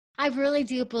I really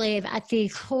do believe at the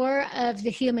core of the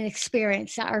human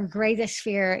experience, that our greatest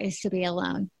fear is to be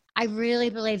alone. I really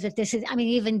believe that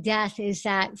even death is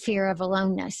that fear of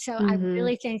aloneness. So I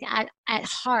really think at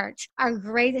heart, our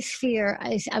greatest fear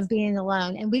is of being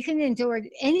alone. And we can endure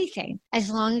anything as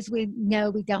long as we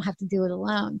know we don't have to do it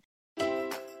alone.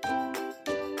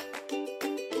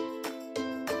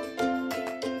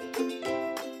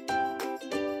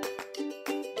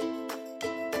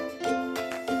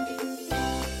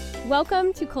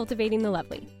 Welcome to Cultivating the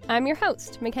Lovely. I'm your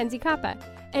host, Mackenzie Kappa.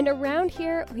 And around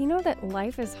here, we know that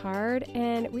life is hard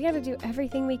and we got to do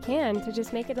everything we can to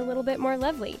just make it a little bit more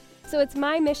lovely. So it's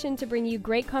my mission to bring you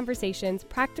great conversations,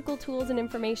 practical tools and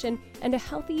information, and a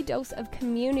healthy dose of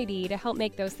community to help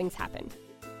make those things happen.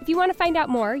 If you want to find out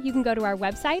more, you can go to our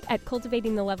website at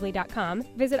cultivatingthelovely.com,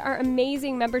 visit our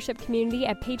amazing membership community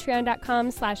at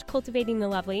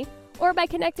patreon.com/cultivatingthelovely, or by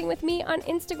connecting with me on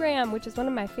Instagram, which is one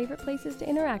of my favorite places to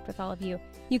interact with all of you.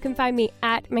 You can find me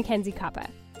at Mackenzie Kappa.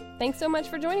 Thanks so much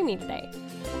for joining me today.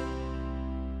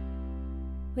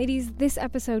 Ladies, this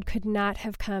episode could not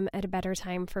have come at a better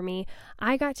time for me.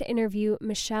 I got to interview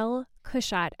Michele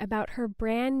Cushatt about her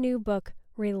brand new book,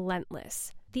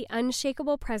 Relentless: The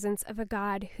Unshakable Presence of a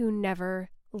God Who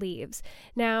Never Leaves.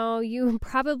 Now, you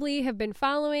probably have been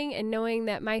following and knowing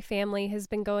that my family has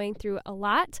been going through a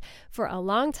lot for a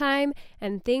long time,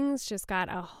 and things just got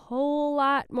a whole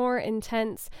lot more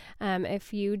intense.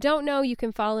 If you don't know, you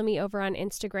can follow me over on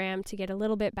Instagram to get a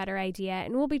little bit better idea,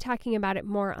 and we'll be talking about it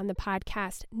more on the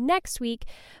podcast next week.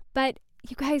 But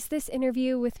you guys, this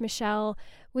interview with Michele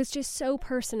was just so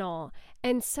personal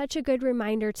and such a good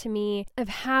reminder to me of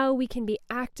how we can be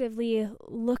actively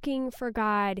looking for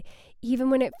God even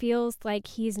when it feels like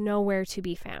He's nowhere to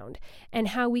be found, and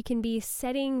how we can be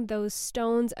setting those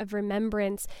stones of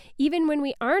remembrance even when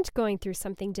we aren't going through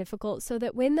something difficult, so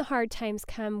that when the hard times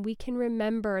come, we can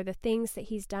remember the things that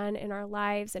He's done in our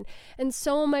lives and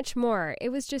so much more. It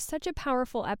was just such a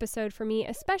powerful episode for me,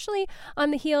 especially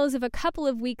on the heels of a couple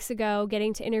of weeks ago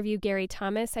getting to interview Gary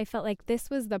Thomas. I felt like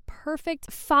this was the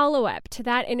perfect follow-up to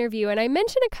that interview. And I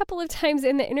mentioned a couple of times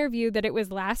in the interview that it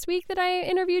was last week that I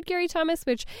interviewed Gary Thomas,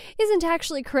 which isn't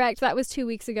actually correct. That was 2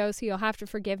 weeks ago, so you'll have to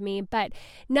forgive me. But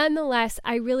nonetheless,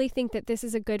 I really think that this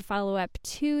is a good follow-up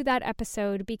to that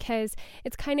episode, because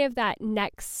it's kind of that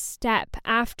next step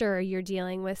after you're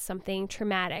dealing with something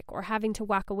traumatic or having to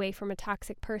walk away from a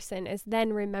toxic person, is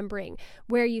then remembering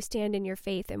where you stand in your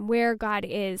faith and where God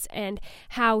is and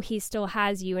how He still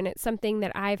has you. And it's something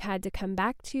that I've had to come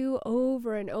back to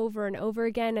over and over and over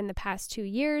again in the past 2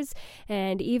 years,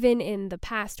 and even in the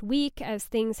past week, as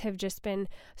things have just been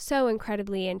so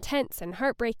incredibly intense and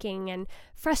heartbreaking and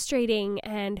frustrating.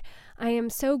 And I am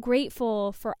so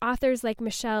grateful for authors like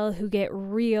Michele who get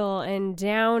real and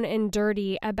down and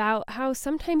dirty about how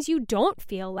sometimes you don't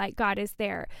feel like God is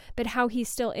there, but how He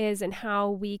still is, and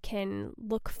how we can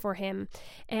look for Him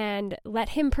and let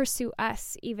Him pursue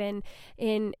us even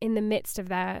in the midst of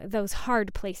those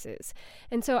hard places.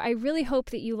 And so I really hope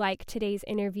that you like today's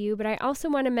interview, but I also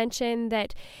want to mention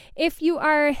that if you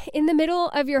are in the middle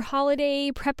of your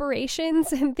holiday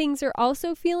preparations and things are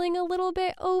also feeling a little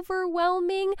bit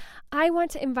overwhelming, I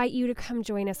want to invite you to come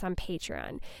join us on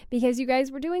Patreon, because you guys,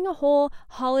 we're doing a whole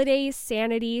holiday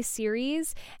sanity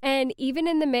series. And even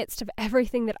in the midst of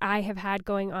everything that I have had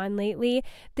going on lately,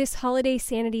 this holiday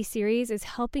sanity series is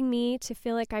helping me to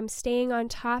feel like I'm staying on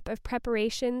top of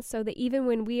preparations, so that even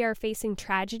when we are facing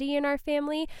tragedy in our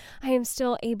family, I am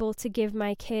still able to give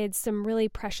my kids some really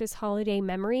precious holiday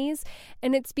memories.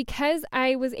 And it's because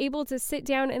I was able to sit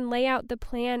down and lay out the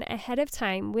plan ahead of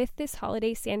time with this holiday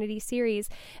sanity series.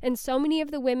 And so many of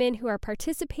the women who are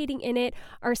participating in it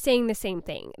are saying the same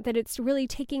thing, that it's really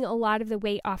taking a lot of the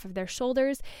weight off of their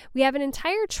shoulders. We have an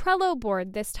entire Trello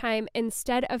board this time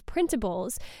instead of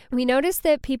printables. We noticed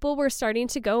that people were starting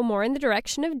to go more in the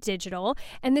direction of digital,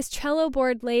 and this Trello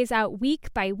board lays out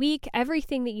week by week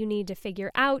everything that you need to figure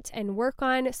out and work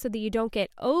on, so that you don't get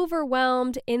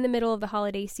overwhelmed in the middle of the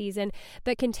holiday season,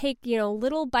 but can take,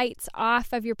 little bites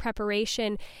off of your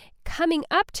preparation coming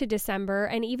up to December,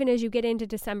 and even as you get into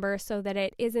December, so that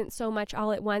it isn't so much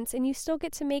all at once, and you still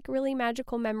get to make really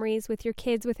magical memories with your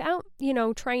kids without,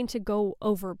 trying to go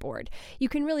overboard. You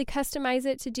can really customize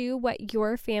it to do what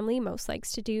your family most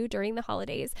likes to do during the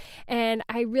holidays. And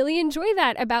I really enjoy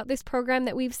that about this program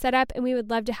that we've set up, and we would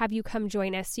love to have you come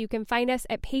join us. So you can find us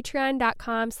at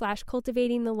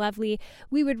patreon.com/cultivatingthelovely.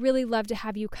 We would really love to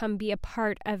have you come be a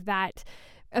part of that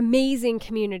amazing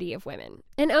community of women.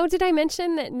 And oh, did I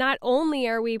mention that not only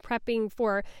are we prepping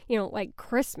for, like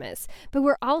Christmas, but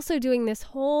we're also doing this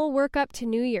whole work up to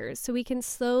New Year's so we can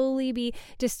slowly be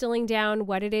distilling down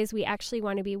what it is we actually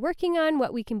want to be working on,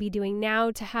 what we can be doing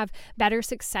now to have better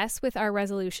success with our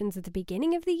resolutions at the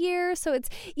beginning of the year. So it's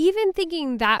even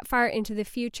thinking that far into the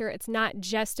future. It's not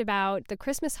just about the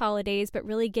Christmas holidays, but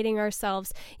really getting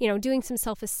ourselves, doing some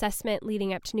self-assessment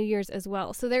leading up to New Year's as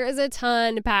well. So there is a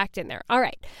ton packed in there. All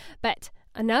right. But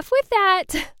enough with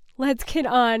that. Let's get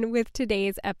on with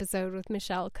today's episode with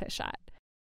Michele Cushatt.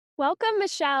 Welcome,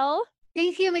 Michele.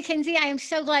 Thank you, Mackenzie. I am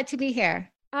so glad to be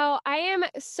here. Oh, I am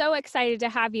so excited to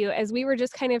have you. As we were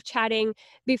just kind of chatting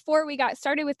before we got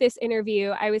started with this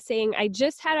interview, I was saying I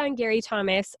just had on Gary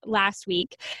Thomas last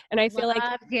week, and I feel like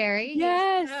Gary.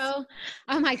 Yes.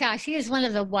 Oh my gosh, he is one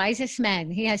of the wisest men.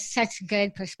 He has such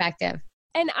good perspective.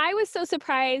 And I was so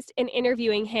surprised in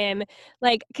interviewing him,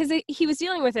 because he was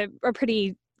dealing with a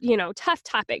pretty, tough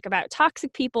topic about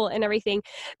toxic people and everything.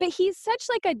 But he's such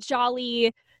a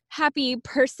jolly, happy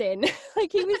person.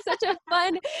 He was such a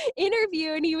fun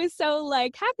interview, and he was so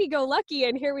happy-go-lucky.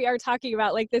 And here we are talking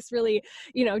about this really,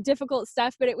 difficult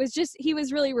stuff. But it was he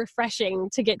was really refreshing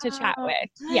to get to chat with.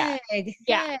 Good.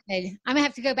 I'm gonna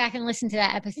have to go back and listen to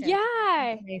that episode.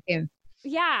 Yeah.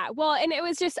 Yeah. Well, and it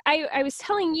was I was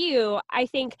telling you, I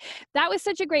think that was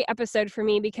such a great episode for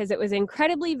me because it was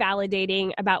incredibly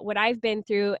validating about what I've been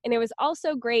through. And it was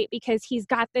also great because he's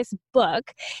got this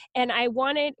book, and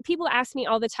people ask me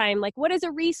all the time, what is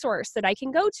a resource that I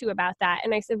can go to about that?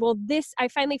 And I said, well, I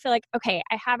finally feel okay,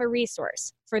 I have a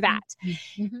resource for that.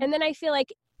 Mm-hmm. And then I feel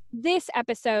like this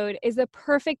episode is the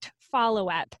perfect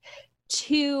follow-up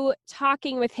to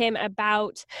talking with him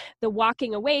about the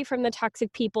walking away from the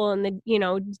toxic people and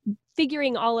the,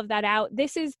 figuring all of that out.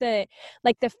 This is the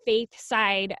faith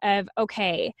side of,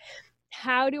 okay,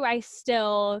 how do I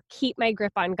still keep my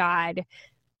grip on God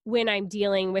when I'm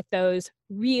dealing with those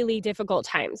really difficult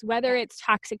times, whether it's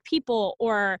toxic people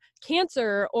or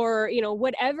cancer or,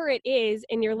 whatever it is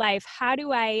in your life? How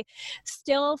do I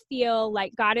still feel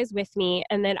like God is with me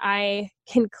and that I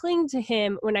can cling to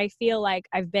him when I feel like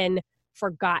I've been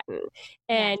forgotten?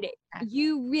 And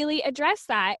you really address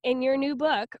that in your new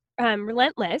book,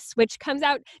 Relentless, which comes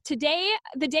out today,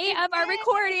 the day of our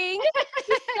recording.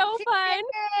 It's so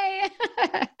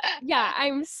fun. Yeah,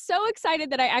 I'm so excited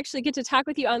that I actually get to talk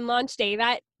with you on launch day.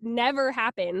 That never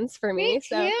happens for me. Me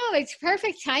too. It's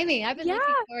perfect timing. I've been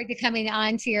looking forward to coming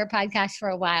on to your podcast for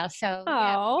a while. So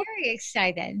very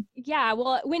excited. Yeah.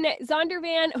 Well, when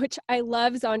Zondervan, which I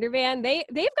love Zondervan, they've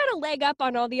got a leg up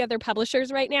on all the other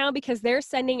publishers right now because they're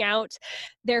sending out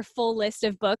their full list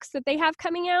of books that they have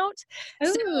coming out.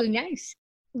 Oh, nice.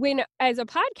 When, as a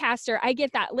podcaster, I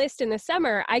get that list in the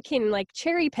summer, I can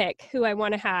cherry pick who I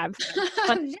want to have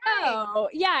on the show.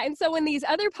 Yeah. And so when these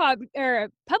other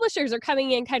publishers are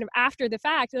coming in kind of after the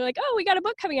fact, they're like, oh, we got a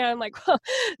book coming out. I'm like, well,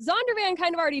 Zondervan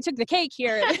kind of already took the cake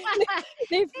here.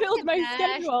 They filled my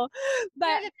schedule.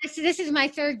 But this is my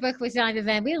third book with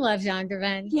Zondervan. We love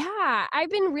Zondervan. Yeah. I've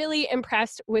been really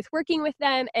impressed with working with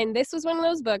them. And this was one of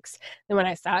those books. And when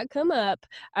I saw it come up,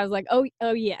 I was like,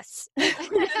 oh yes.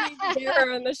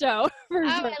 On the show. Sure.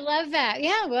 I love that.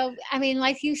 Yeah. Well, I mean,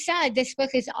 like you said, this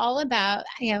book is all about,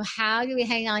 how do we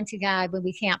hang on to God when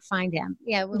we can't find him?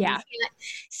 When we can't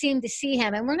seem to see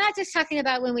him. And we're not just talking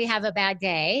about when we have a bad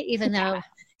day, even though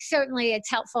certainly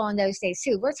it's helpful in those days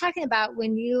too. We're talking about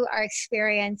when you are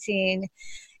experiencing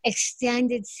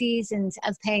extended seasons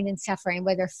of pain and suffering,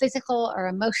 whether physical or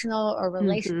emotional or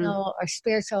relational or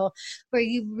spiritual, where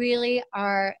you really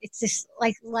are, it's just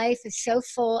life is so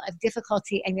full of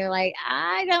difficulty and you're like,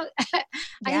 I don't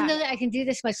know that I can do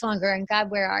this much longer. And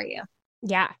God, where are you?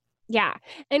 Yeah. Yeah.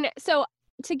 And so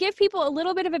to give people a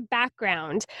little bit of a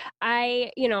background,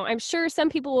 I'm sure some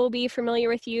people will be familiar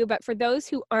with you, but for those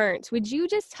who aren't, would you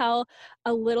just tell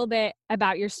a little bit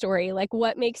about your story?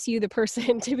 What makes you the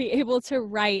person to be able to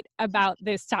write about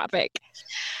this topic?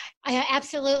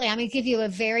 Absolutely. I'm going to give you a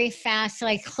very fast,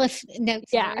 cliff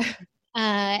notes.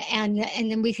 And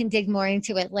then we can dig more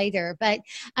into it later. But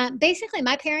basically,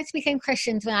 my parents became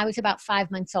Christians when I was about 5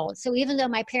 months old. So even though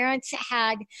my parents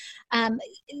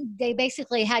they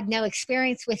basically had no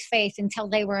experience with faith until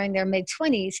they were in their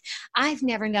mid-20s, I've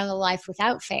never known a life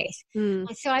without faith. And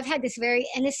so I've had this very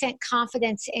innocent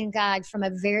confidence in God from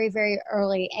a very, very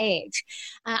early age.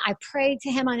 I prayed to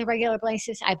him on a regular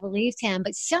basis. I believed him.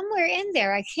 But somewhere in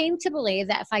there, I came to believe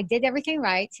that if I did everything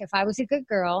right, if I was a good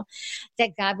girl,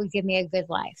 that God would give me a good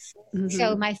life.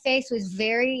 So my faith was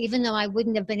very, even though I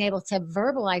wouldn't have been able to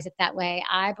verbalize it that way,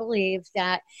 I believed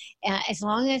that as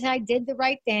long as I did the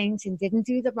right things and didn't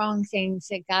do the wrong things,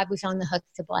 that God was on the hook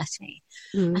to bless me.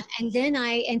 And then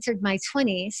I entered my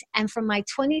 20s, and from my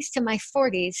 20s to my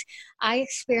 40s, I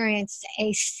experienced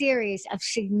a series of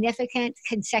significant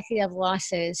consecutive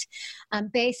losses.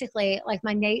 Basically, like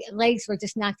my legs were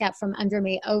just knocked out from under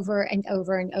me over and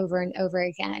over and over and over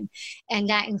again. And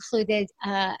that included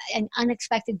an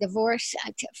unexpected divorce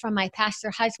from my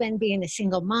pastor husband, being a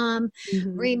single mom,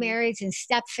 remarriage and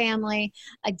step family,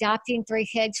 adopting 3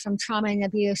 kids from trauma and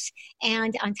abuse.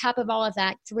 And on top of all of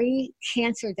that, 3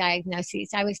 cancer diagnoses.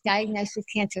 I was diagnosed with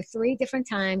cancer 3 different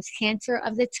times, cancer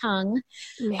of the tongue.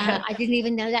 I didn't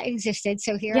even know that existed.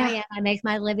 So here I am. I make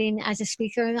my living as a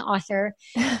speaker and author.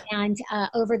 And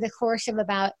over the course of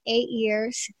about 8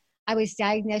 years, I was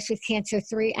diagnosed with cancer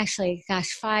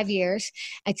 5 years.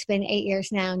 It's been 8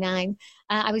 years now, 9.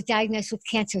 I was diagnosed with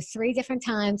cancer 3 different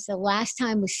times. The last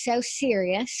time was so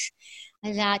serious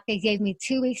that they gave me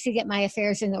 2 weeks to get my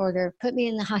affairs in order, put me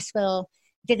in the hospital,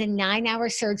 did a 9-hour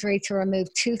surgery to remove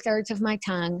 2/3 of my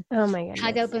tongue. Oh my goodness.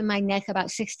 Cut open my neck about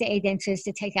 6 to 8 inches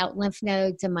to take out lymph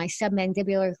nodes and my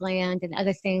submandibular gland and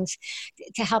other things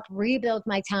to help rebuild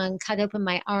my tongue. Cut open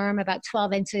my arm about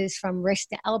 12 inches from wrist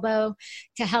to elbow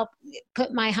to help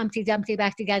put my Humpty Dumpty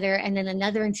back together, and then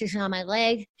another incision on my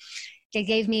leg. They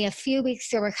gave me a few weeks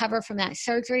to recover from that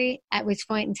surgery, at which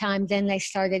point in time, then they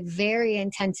started very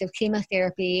intensive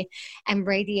chemotherapy and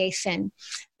radiation.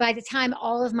 By the time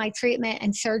all of my treatment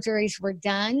and surgeries were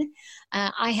done,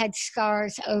 I had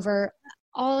scars over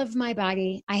all of my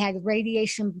body. I had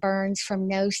radiation burns from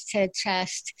nose to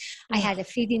chest. I had a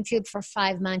feeding tube for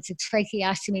 5 months, a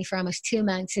tracheostomy for almost 2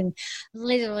 months, and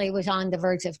literally was on the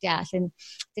verge of death. And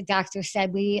the doctor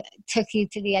said, we took you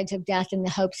to the edge of death in the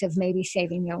hopes of maybe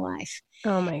saving your life.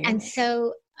 Oh my goodness. And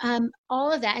so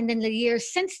all of that, and then the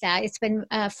years since that, it's been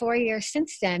 4 years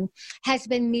since then, has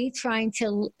been me trying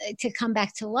to come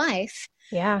back to life.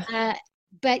 Yeah.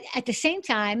 But at the same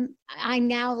time, I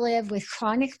now live with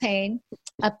chronic pain,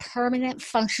 a permanent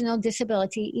functional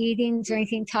disability. Eating,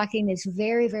 drinking, talking is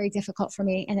very, very difficult for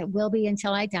me, and it will be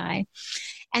until I die.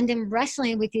 And then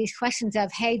wrestling with these questions of,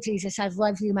 hey, Jesus, I've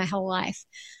loved you my whole life.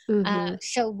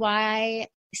 So why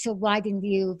didn't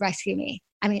you rescue me?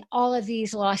 I mean, all of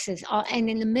these losses, and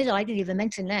in the middle, I didn't even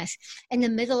mention this, in the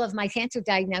middle of my cancer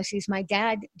diagnoses, my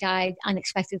dad died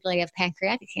unexpectedly of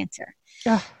pancreatic cancer.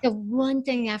 So one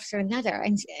thing after another.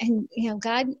 And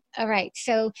God, all right,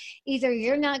 so either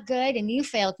you're not good and you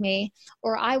failed me,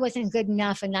 or I wasn't good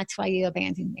enough and that's why you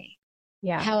abandoned me.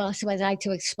 Yeah. How else was I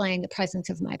to explain the presence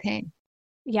of my pain?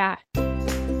 Yeah.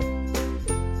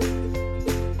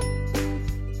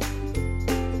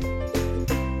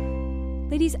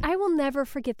 Ladies, I will never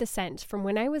forget the scent from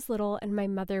when I was little and my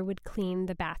mother would clean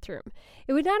the bathroom.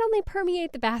 It would not only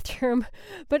permeate the bathroom,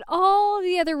 but all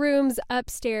the other rooms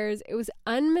upstairs. It was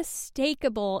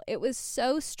unmistakable. It was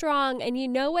so strong. And you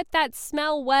know what that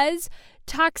smell was?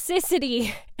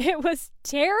 Toxicity. It was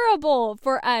terrible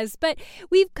for us, but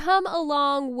we've come a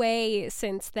long way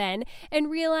since then and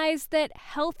realized that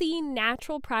healthy,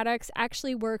 natural products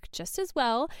actually work just as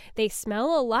well. They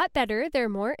smell a lot better, they're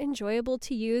more enjoyable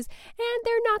to use, and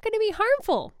they're not going to be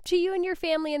harmful to you and your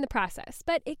family in the process.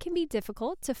 But it can be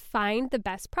difficult to find the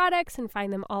best products and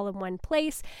find them all in one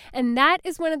place, and that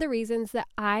is one of the reasons that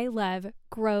I love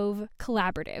Grove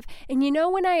Collaborative. And you know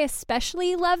when I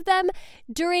especially love them?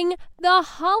 During the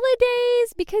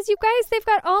holidays, because you guys, they've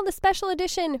got all the special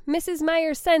edition Mrs.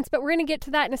 Meyer's scents, but we're going to get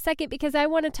to that in a second because I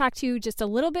want to talk to you just a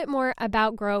little bit more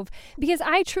about Grove, because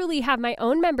I truly have my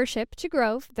own membership to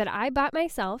Grove that I bought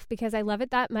myself because I love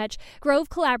it that much. Grove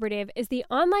Collaborative is the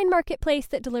online marketplace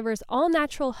that delivers all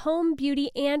natural home,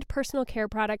 beauty, and personal care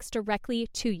products directly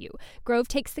to you. Grove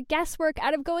takes the guesswork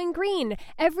out of going green.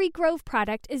 Every Grove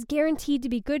product is guaranteed to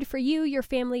be good for you, your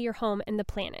family, your home, and the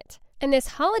planet. And this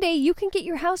holiday, you can get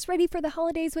your house ready for the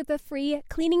holidays with a free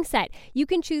cleaning set. You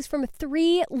can choose from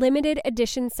 3 limited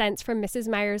edition scents from Mrs.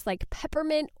 Meyer's like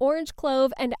peppermint, orange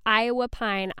clove, and Iowa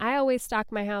pine. I always stock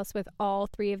my house with all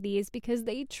 3 of these because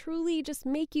they truly just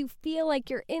make you feel like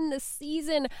you're in the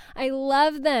season. I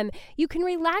love them. You can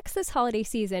relax this holiday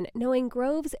season knowing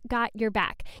Grove's got your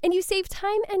back. And you save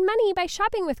time and money by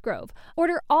shopping with Grove.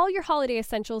 Order all your holiday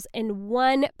essentials in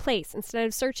one place instead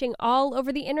of searching all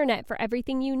over the internet for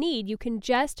everything you need. You can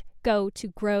just go to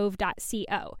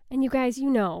grove.co. And you guys, you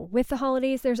know, with the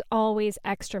holidays, there's always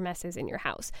extra messes in your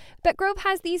house. But Grove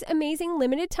has these amazing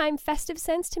limited time festive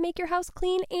scents to make your house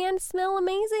clean and smell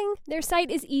amazing. Their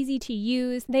site is easy to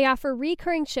use. They offer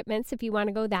recurring shipments if you want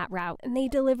to go that route, and they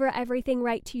deliver everything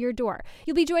right to your door.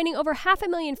 You'll be joining over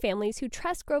 500,000 families who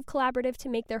trust Grove Collaborative to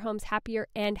make their homes happier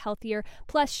and healthier.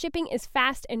 Plus, shipping is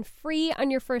fast and free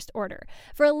on your first order.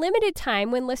 For a limited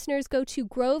time, when listeners go to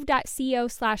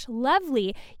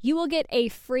grove.co/lovely, you will get a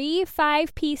free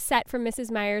 5-piece set from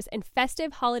Mrs. Meyer's and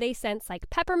festive holiday scents like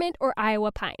peppermint or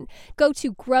Iowa pine. Go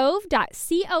to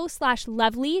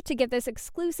grove.co/lovely to get this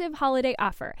exclusive holiday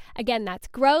offer. Again, that's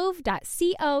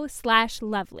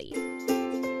grove.co/lovely.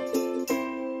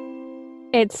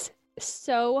 It's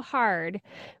so hard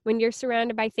when you're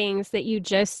surrounded by things that you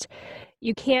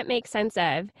can't make sense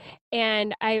of.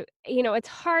 And it's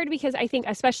hard because I think,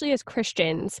 especially as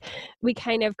Christians, we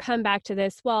kind of come back to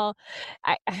this. Well,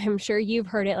 I'm sure you've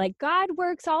heard it, like, God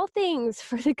works all things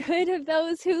for the good of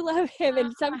those who love him.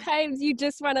 And sometimes you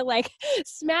just want to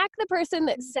smack the person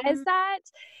that says that,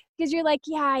 because you're like,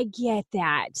 yeah, I get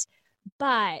that.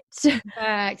 But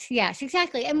yes,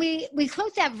 exactly. And we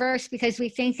quote that verse because we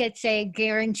think it's a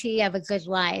guarantee of a good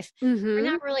life. We're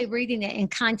not really reading it in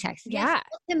context. Yeah. Yes,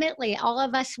 ultimately, all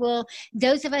of us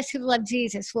those of us who love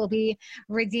Jesus will be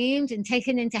redeemed and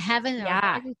taken into heaven. Yeah.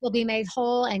 Our bodies will be made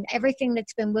whole, and everything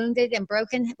that's been wounded and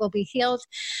broken will be healed.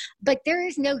 But there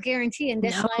is no guarantee in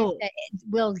this life that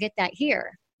we'll get that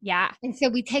here. Yeah. And so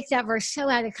we take that verse so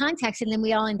out of context, and then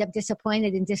we all end up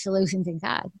disappointed and disillusioned in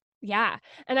God. Yeah.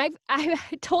 And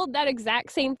I've told that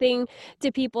exact same thing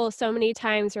to people so many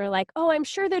times, who are like, oh, I'm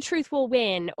sure the truth will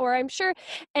win, or I'm sure.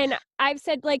 And I've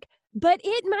said, but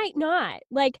it might not.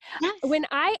 Yes. When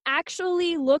I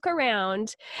actually look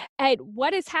around at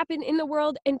what has happened in the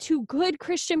world, and to good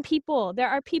Christian people, there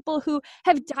are people who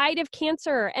have died of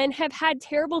cancer and have had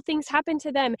terrible things happen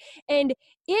to them. And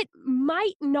it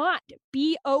might not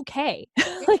be okay.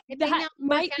 It may not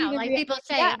might work out. be People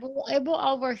say, it will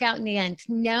all work out in the end.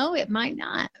 No, it might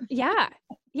not. Yeah.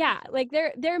 Yeah.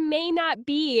 There may not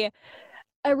be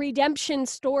a redemption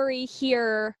story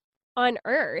here on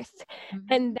earth.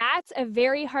 And that's a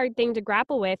very hard thing to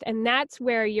grapple with. And that's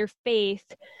where your faith,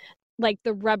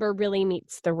 the rubber really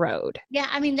meets the road. Yeah.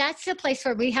 I mean, that's the place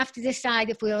where we have to decide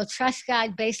if we will trust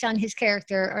God based on his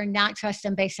character or not trust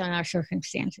him based on our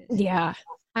circumstances. Yeah.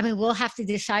 I mean, we'll have to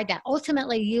decide that.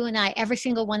 Ultimately, you and I, every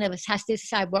single one of us has to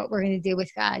decide what we're going to do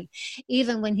with God,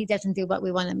 even when he doesn't do what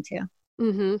we want him to.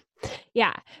 Mm-hmm.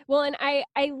 Yeah. Well, and I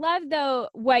love, though,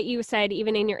 what you said,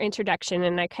 even in your introduction,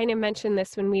 and I kind of mentioned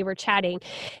this when we were chatting,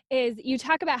 is you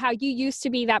talk about how you used to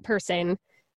be that person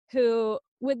who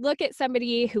would look at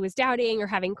somebody who was doubting or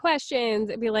having questions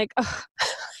and be like, oh,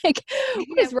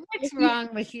 what's wrong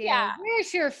with you? Yeah.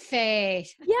 Where's your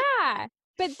faith? Yeah.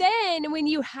 But then when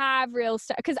you have real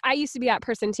stuff, because I used to be that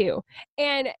person too.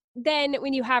 And then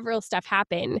when you have real stuff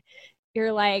happen,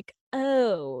 you're like,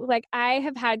 oh, I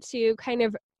have had to kind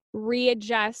of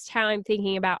readjust how I'm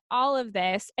thinking about all of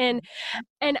this. And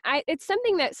it's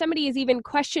something that somebody has even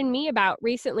questioned me about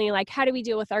recently, how do we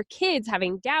deal with our kids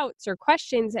having doubts or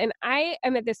questions? And I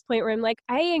am at this point where I'm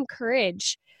I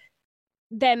encourage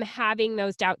them having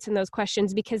those doubts and those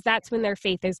questions, because that's when their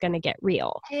faith is going to get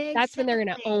real. Exactly. That's when they're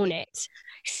going to own it.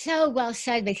 So well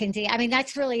said, Mackenzie. I mean,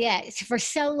 that's really it. For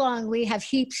so long, we have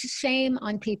heaped shame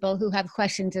on people who have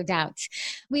questions or doubts.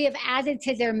 We have added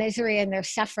to their misery and their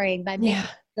suffering by making them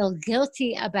feel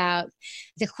guilty about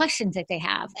the questions that they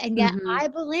have. And yet I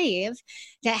believe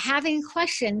that having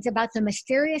questions about the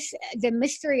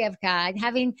mystery of God,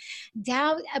 having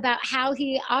doubt about how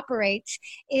he operates,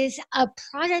 is a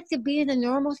product of being a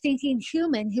normal thinking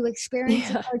human who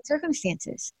experiences hard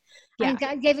circumstances. Yeah. And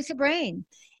God gave us a brain.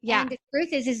 Yeah. And the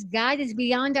truth is God is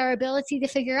beyond our ability to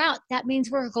figure out. That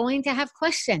means we're going to have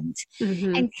questions.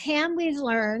 And can we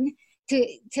learn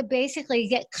to basically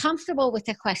get comfortable with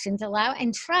the questions, allow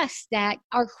and trust that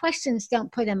our questions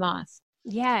don't put him off.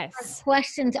 Yes. Our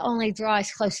questions only draw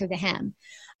us closer to him.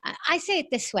 I say it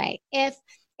this way. If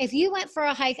you went for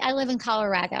a hike, I live in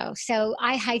Colorado, so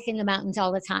I hike in the mountains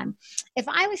all the time. If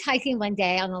I was hiking one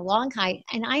day on a long hike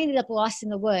and I ended up lost in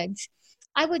the woods,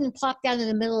 I wouldn't plop down in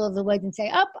the middle of the woods and say,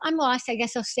 oh, I'm lost. I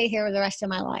guess I'll stay here the rest of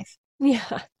my life.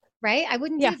 Yeah. Right? I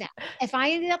wouldn't do that. If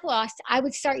I ended up lost, I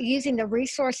would start using the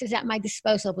resources at my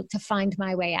disposal to find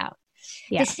my way out.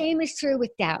 Yeah. The same is true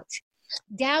with doubt.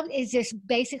 Doubt is just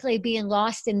basically being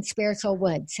lost in spiritual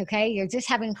woods, okay? You're just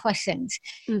having questions.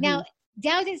 Now,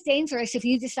 doubt is dangerous if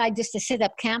you decide just to sit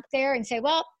up camp there and say,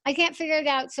 well, I can't figure it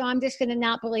out, so I'm just going to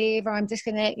not believe, or I'm just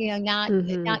going to,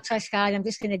 not trust God. I'm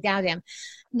just going to doubt him.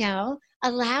 No,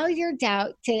 allow your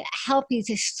doubt to help you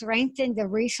to strengthen the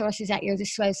resources at your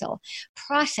disposal.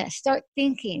 Process, start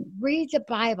thinking, read the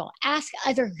Bible, ask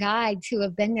other guides who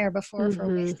have been there before for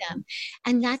wisdom.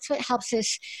 And that's what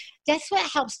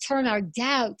helps turn our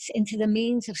doubts into the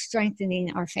means of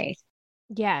strengthening our faith.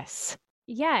 Yes.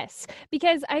 Yes,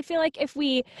 because I feel like if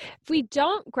we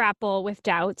don't grapple with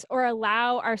doubts or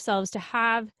allow ourselves to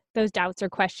have those doubts or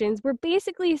questions, we're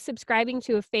basically subscribing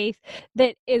to a faith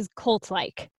that is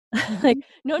cult-like. Like,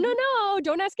 no,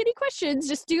 don't ask any questions.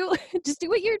 Just do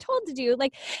what you're told to do.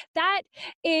 Like, that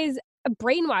is a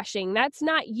brainwashing. That's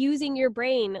not using your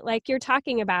brain like you're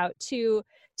talking about to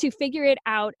figure it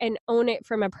out and own it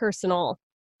from a personal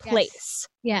place.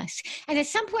 Yes. And at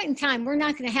some point in time, we're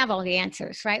not going to have all the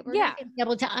answers, right? We're not going to be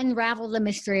able to unravel the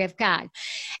mystery of God.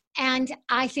 And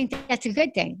I think that's a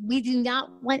good thing. We do not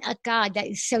want a God that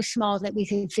is so small that we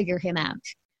can figure him out.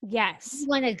 Yes. We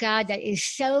want a God that is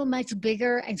so much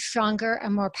bigger and stronger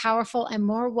and more powerful and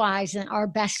more wise than our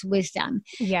best wisdom.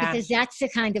 Yeah. Because that's the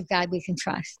kind of God we can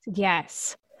trust.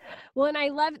 Yes. Well, and I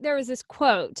love, there was this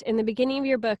quote in the beginning of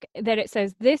your book that it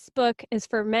says, "This book is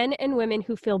for men and women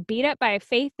who feel beat up by a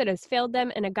faith that has failed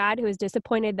them and a God who has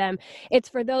disappointed them. It's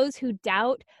for those who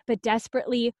doubt but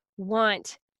desperately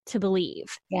want to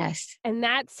believe." Yes. And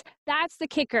that's the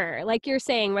kicker. Like you're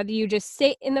saying, whether you just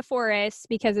sit in the forest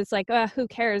because it's like, who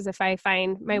cares if I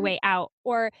find my way out,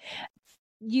 or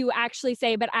you actually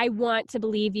say, but I want to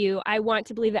believe you. I want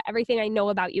to believe that everything I know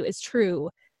about you is true.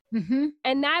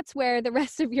 And that's where the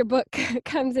rest of your book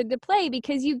comes into play,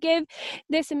 because you give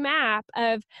this map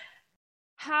of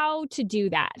how to do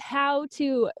that, how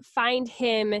to find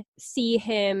him, see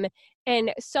him.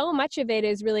 And so much of it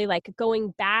is really like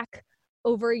going back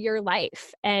over your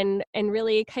life and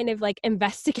really kind of like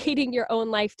investigating your own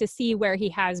life to see where he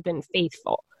has been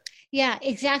faithful. Yeah,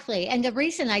 exactly. And the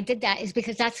reason I did that is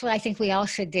because that's what I think we all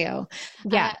should do.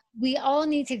 Yeah. We all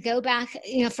need to go back,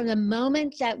 from the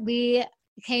moment that we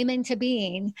came into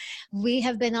being, we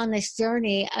have been on this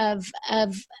journey of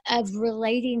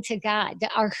relating to God,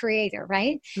 our creator,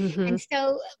 right? And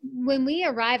so when we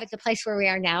arrive at the place where we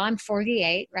are now, I'm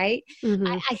 48, right?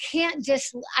 I can't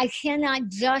just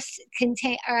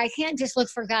look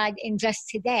for God in just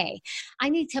today. I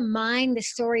need to mine the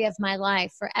story of my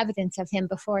life for evidence of him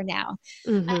before now.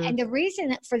 And the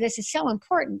reason for this is so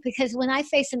important, because when I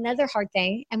face another hard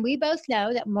thing, and we both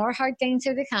know that more hard things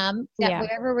are to come, that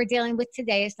whatever we're dealing with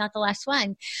today is not the last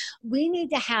one, we need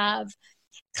to have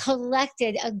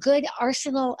collected a good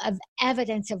arsenal of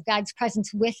evidence of God's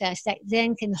presence with us that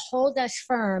then can hold us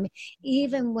firm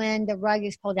even when the rug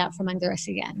is pulled out from under us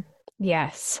again.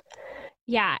 Yes.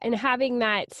 Yeah. And having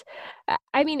that,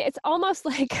 I mean, it's almost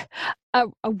like a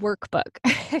workbook.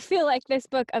 I feel like this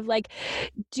book of like,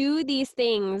 do these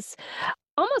things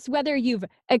almost whether you've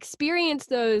experienced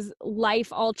those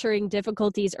life-altering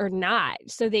difficulties or not,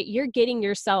 so that you're getting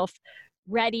yourself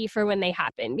ready for when they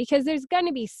happen, because there's going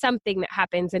to be something that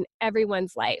happens in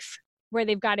everyone's life where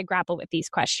they've got to grapple with these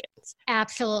questions.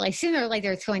 Absolutely. Sooner or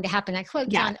later, it's going to happen. I quote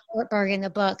John Ortberg in the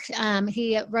book.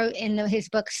 He wrote in his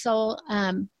book, Soul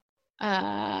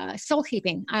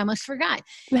Keeping. I almost forgot.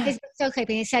 His book, Soul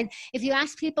Keeping. He said, if you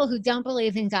ask people who don't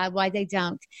believe in God why they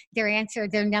don't,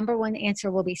 their number one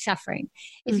answer will be suffering.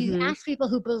 If you ask people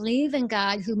who believe in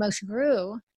God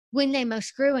when they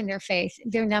most grew in their faith,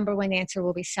 their number one answer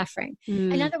will be suffering.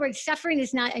 In other words, suffering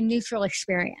is not a neutral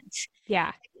experience.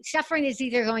 Yeah. Suffering is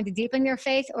either going to deepen your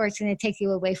faith or it's going to take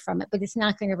you away from it, but it's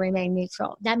not going to remain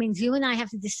neutral. That means you and I have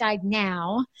to decide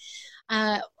now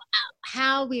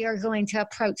how we are going to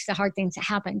approach the hard things that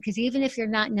happen. Because even if you're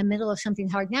not in the middle of something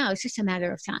hard now, it's just a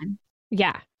matter of time.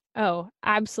 Yeah. Oh,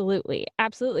 absolutely.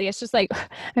 Absolutely. It's just like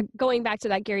going back to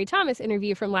that Gary Thomas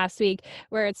interview from last week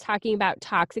where it's talking about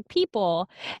toxic people.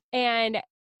 And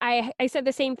I said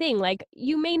the same thing, like,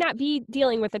 you may not be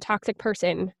dealing with a toxic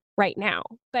person right now,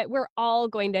 but we're all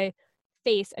going to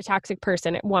face a toxic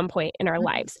person at one point in our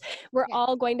lives. We're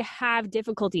all going to have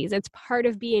difficulties. It's part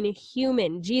of being a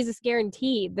human. Jesus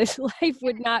guaranteed this life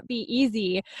would not be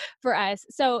easy for us.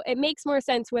 So it makes more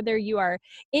sense whether you are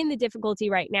in the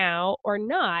difficulty right now or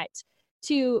not,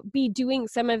 to be doing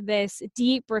some of this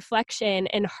deep reflection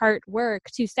and heart work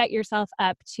to set yourself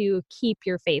up to keep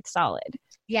your faith solid.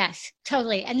 Yes,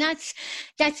 totally. And that's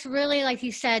really, like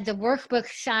you said, the workbook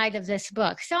side of this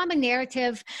book. So I'm a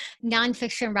narrative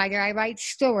nonfiction writer. I write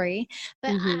story,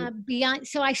 but beyond,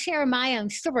 so I share my own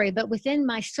story, but within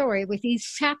my story, with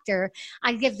each chapter,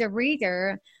 I give the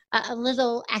reader a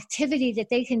little activity that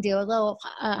they can do, a little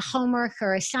homework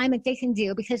or assignment they can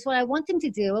do, because what I want them to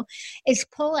do is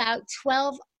pull out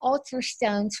 12 altar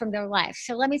stones from their life.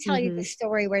 So let me tell you the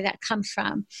story where that comes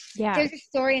from. Yeah. There's a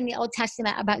story in the Old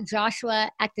Testament about Joshua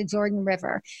at the Jordan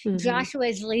River. Joshua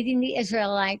is leading the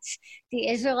Israelites. The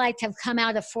Israelites have come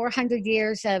out of 400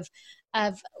 years of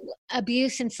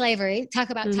abuse and slavery.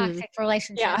 Talk about toxic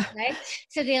relationships, right?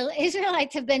 So the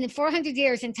Israelites have been in 400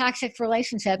 years in toxic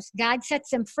relationships. God sets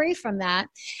them free from that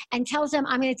and tells them,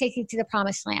 I'm going to take you to the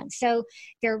promised land. So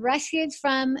they're rescued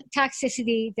from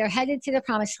toxicity. They're headed to the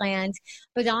promised land,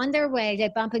 but on their way, they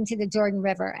bump into the Jordan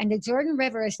River. And the Jordan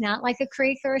River is not like a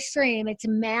creek or a stream. It's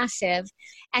massive,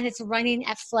 and it's running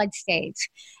at flood stage.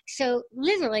 So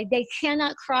literally, they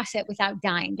cannot cross it without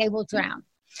dying. They will drown.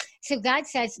 So God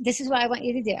says, this is what I want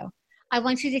you to do. I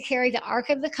want you to carry the Ark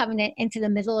of the Covenant into the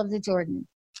middle of the Jordan,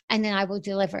 and then I will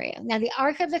deliver you. Now, the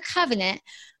Ark of the Covenant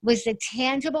was the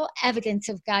tangible evidence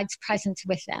of God's presence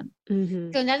with them.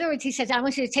 So in other words, he says, I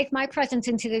want you to take my presence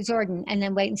into the Jordan and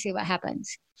then wait and see what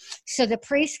happens. So the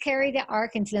priests carry the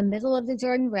Ark into the middle of the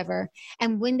Jordan River,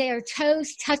 and when their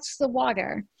toes touched the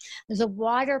water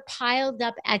piled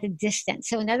up at a distance.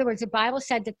 So in other words, the Bible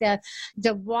said that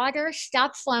the water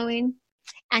stopped flowing,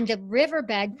 and the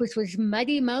riverbed, which was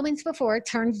muddy moments before,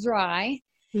 turned dry.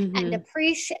 And the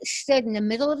priest stood in the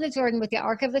middle of the Jordan with the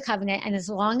Ark of the Covenant. And as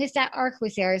long as that Ark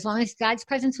was there, as long as God's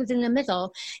presence was in the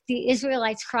middle, the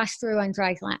Israelites crossed through on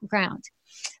dry ground.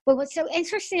 But what's so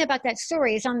interesting about that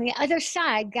story is on the other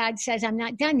side, God says, I'm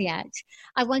not done yet.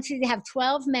 I want you to have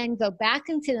 12 men go back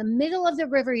into the middle of the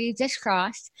river you just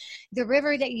crossed, the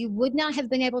river that you would not have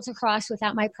been able to cross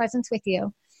without my presence with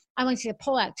you. I want you to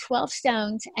pull out 12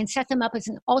 stones and set them up as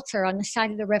an altar on the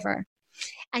side of the river.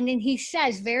 And then he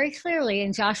says very clearly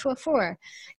in Joshua 4,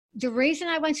 the reason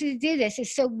I want you to do this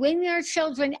is so when your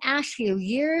children ask you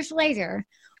years later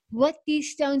what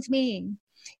these stones mean,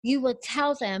 you will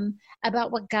tell them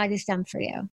about what God has done for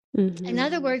you. In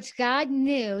other words, God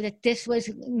knew that this was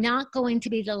not going to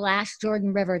be the last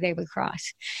Jordan River they would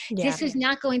cross. This was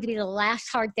not going to be the last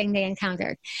hard thing they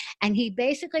encountered. And he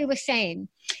basically was saying,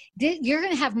 you're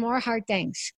going to have more hard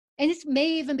things. And it may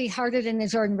even be harder than the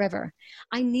Jordan River.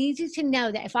 I need you to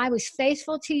know that if I was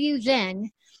faithful to you then,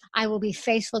 I will be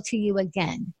faithful to you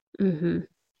again.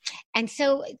 And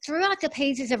so throughout the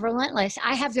pages of Relentless,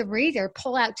 I have the reader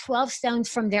pull out 12 stones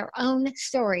from their own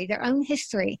story, their own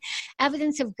history,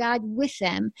 evidence of God with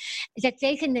them, that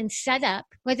they can then set up,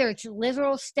 whether it's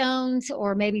literal stones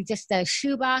or maybe just a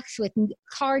shoebox with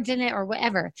cards in it or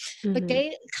whatever. But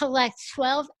they collect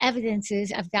 12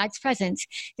 evidences of God's presence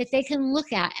that they can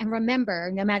look at and remember,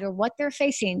 no matter what they're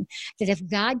facing, that if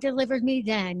God delivered me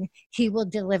then, he will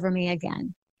deliver me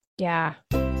again. Yeah.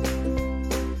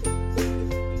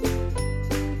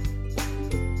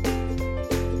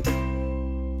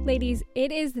 Ladies,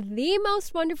 it is the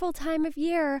most wonderful time of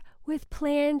year with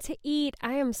Plan to Eat.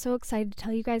 I am so excited to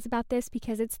tell you guys about this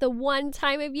because it's the one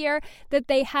time of year that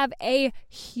they have a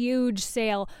huge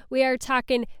sale. We are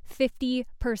talking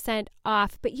 50%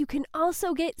 off, but you can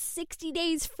also get 60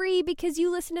 days free because you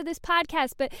listen to this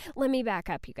podcast. But let me back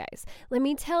up, you guys. Let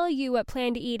me tell you what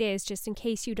Plan to Eat is, just in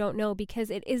case you don't know, because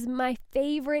it is my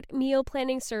favorite meal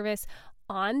planning service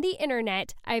on the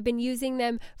internet. I've been using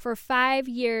them for 5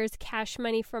 years, cash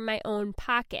money from my own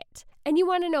pocket. And you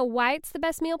want to know why it's the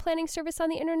best meal planning service on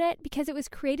the internet? Because it was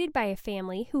created by a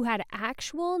family who had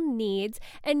actual needs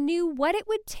and knew what it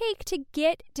would take to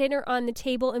get dinner on the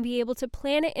table and be able to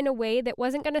plan it in a way that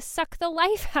wasn't going to suck the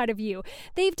life out of you.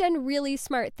 They've done really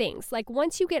smart things. Like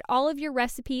once you get all of your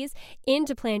recipes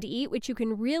into Plan to Eat, which you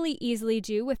can really easily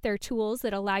do with their tools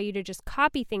that allow you to just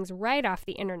copy things right off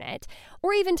the internet,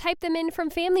 or even type them in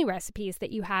from family recipes that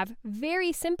you have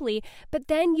very simply, but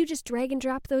then you just drag and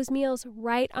drop those meals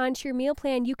right onto your meal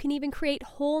plan. You can even create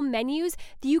whole menus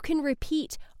that you can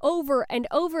repeat over and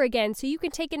over again. So you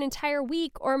can take an entire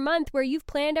week or month where you've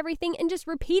planned everything and just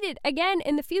repeat it again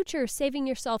in the future, saving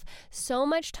yourself so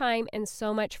much time and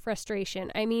so much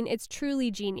frustration. I mean, it's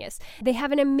truly genius. They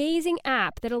have an amazing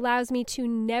app that allows me to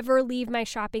never leave my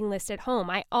shopping list at home.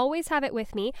 I always have it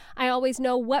with me. I always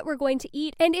know what we're going to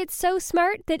eat. And it's so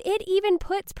smart that it even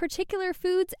puts particular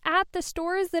foods at the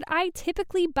stores that I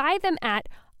typically buy them at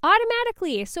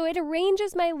automatically. So it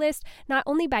arranges my list not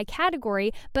only by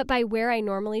category, but by where I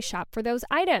normally shop for those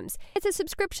items. It's a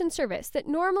subscription service that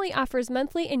normally offers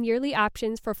monthly and yearly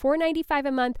options for $4.95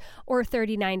 a month or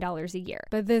 $39 a year.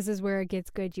 But this is where it gets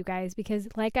good, you guys, because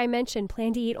like I mentioned,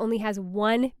 Plan to Eat only has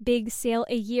one big sale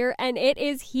a year, and it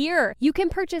is here. You can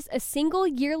purchase a single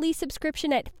yearly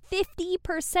subscription at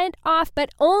 50% off, but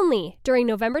only during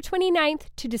November 29th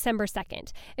to December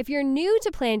 2nd. If you're new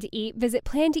to Plan to Eat, visit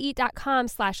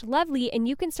plantoeat.com/lovely and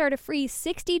you can start a free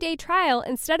 60-day trial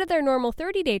instead of their normal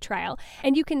 30-day trial.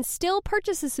 And you can still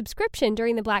purchase a subscription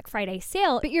during the Black Friday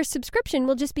sale, but your subscription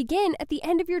will just begin at the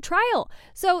end of your trial.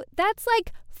 So that's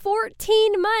like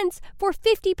 14 months for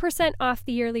 50% off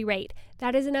the yearly rate.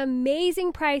 That is an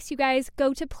amazing price, you guys.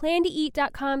 Go to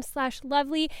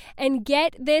plantoeat.com/lovely and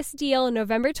get this deal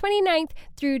November 29th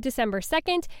through December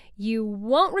 2nd. You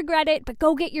won't regret it, but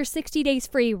go get your 60 days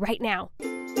free right now.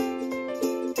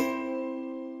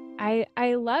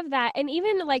 I love that. And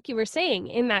even like you were saying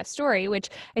in that story, which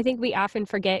I think we often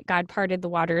forget, God parted the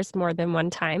waters more than one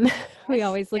time. We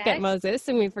always look at Moses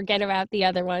and we forget about the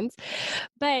other ones.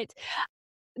 But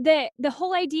the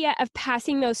whole idea of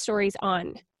passing those stories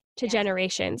on to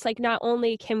generations, like not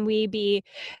only can we be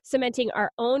cementing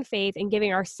our own faith and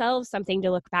giving ourselves something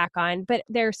to look back on, but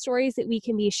there are stories that we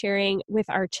can be sharing with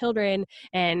our children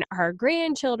and our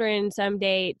grandchildren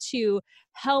someday to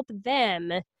help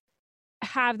them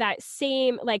have that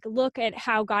same, like, look at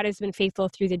how God has been faithful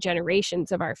through the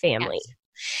generations of our family.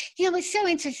 Yes. It's so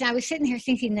interesting. I was sitting here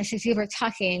thinking this as you were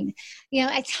talking.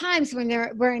 At times when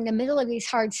we're in the middle of these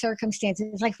hard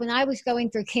circumstances, like when I was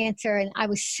going through cancer and I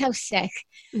was so sick,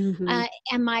 and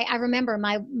I remember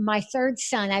my third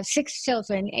son. I have 6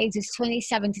 children, ages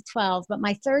 27 to 12, but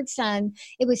my third son,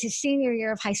 it was his senior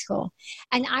year of high school,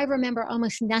 and I remember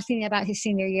almost nothing about his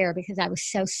senior year because I was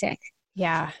so sick.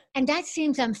 Yeah, and that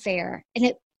seems unfair, and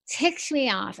it ticks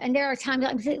me off. And there are times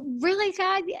I'm like, really,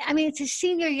 God? I mean, it's his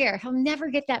senior year. He'll never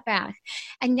get that back.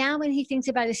 And now when he thinks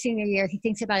about his senior year, he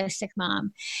thinks about a sick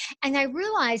mom. And I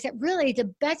realized that really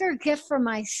the better gift for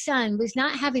my son was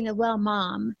not having a well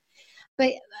mom,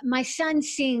 but my son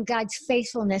seeing God's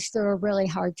faithfulness through a really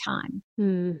hard time.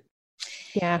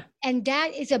 Yeah. And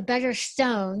that is a better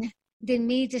stone than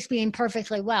me just being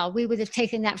perfectly well. We would have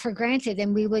taken that for granted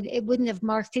and it wouldn't have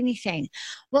marked anything.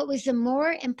 What was the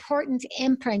more important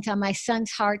imprint on my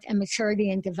son's heart and maturity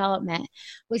and development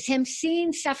was him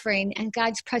seeing suffering and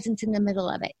God's presence in the middle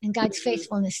of it and God's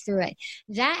faithfulness through it.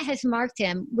 That has marked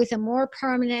him with a more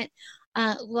permanent,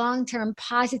 long-term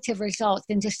positive result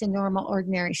than just a normal,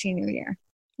 ordinary senior year.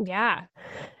 Yeah.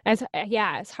 As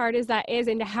hard as that is,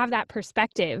 and to have that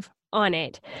perspective on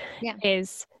it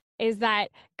is that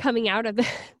coming out of the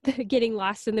getting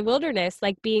lost in the wilderness,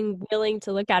 like being willing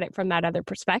to look at it from that other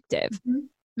perspective.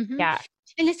 Yeah.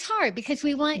 And it's hard because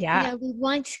we want, we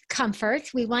want comfort,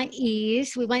 we want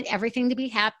ease, we want everything to be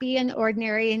happy and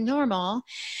ordinary and normal.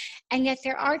 And yet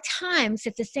there are times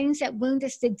that the things that wound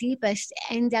us the deepest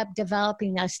end up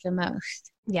developing us the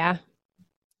most. Yeah.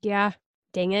 Yeah.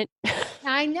 Dang it.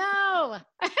 I know.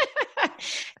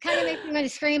 Kind of makes me want to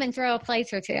scream and throw a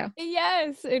plate or two.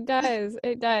 Yes, it does.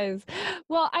 It does.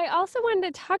 Well, I also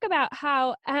wanted to talk about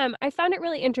how I found it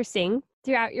really interesting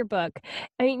throughout your book.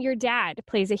 I mean, your dad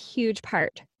plays a huge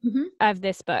part of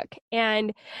this book.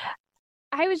 And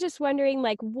I was just wondering,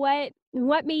 like, what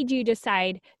made you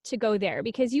decide to go there?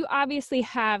 Because you obviously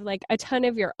have like a ton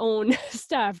of your own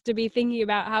stuff to be thinking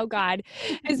about how God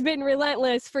has been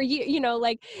relentless for you.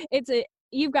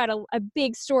 You've got a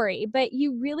big story, but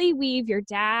you really weave your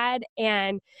dad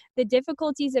and the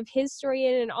difficulties of his story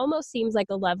in. It almost seems like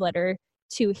a love letter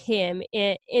to him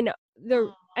in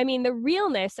the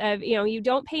realness of, you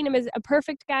don't paint him as a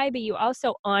perfect guy, but you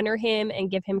also honor him and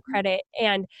give him credit.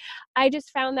 And I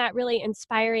just found that really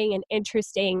inspiring and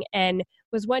interesting and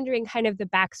was wondering kind of the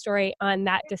backstory on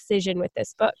that decision with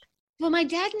this book. Well, my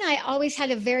dad and I always had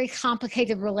a very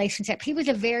complicated relationship. He was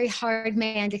a very hard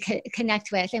man to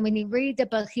connect with. And when you read the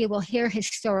book, you will hear his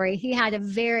story. He had a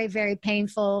very, very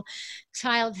painful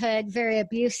childhood, very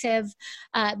abusive,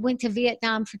 went to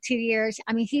Vietnam for 2 years.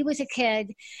 I mean, he was a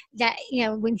kid that,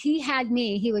 when he had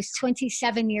me, he was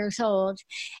 27 years old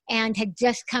and had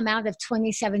just come out of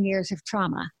 27 years of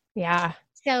trauma. Yeah.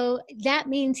 So that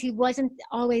means he wasn't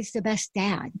always the best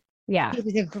dad. Yeah. He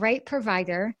was a great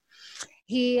provider.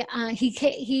 A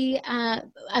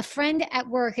friend at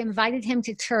work invited him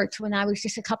to church when I was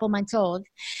just a couple months old.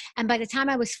 And by the time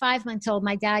I was 5 months old,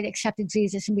 my dad accepted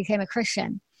Jesus and became a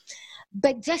Christian.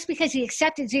 But just because he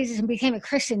accepted Jesus and became a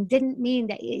Christian didn't mean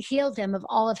that it healed him of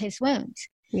all of his wounds.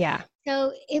 Yeah.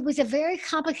 So it was a very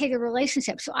complicated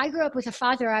relationship. So I grew up with a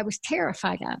father I was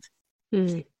terrified of.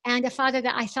 Mm. and a father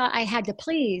that I thought I had to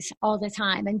please all the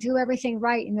time and do everything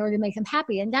right in order to make him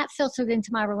happy. And that filtered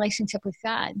into my relationship with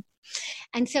God.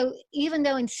 And so, even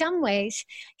though in some ways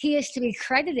he is to be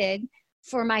credited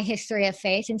for my history of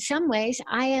faith, in some ways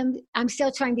I'm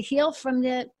still trying to heal from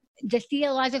the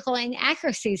theological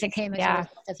inaccuracies that came as a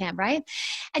result of him, right?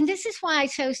 And this is why I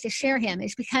chose to share him,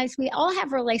 is because we all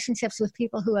have relationships with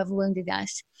people who have wounded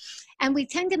us. And we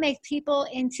tend to make people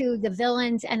into the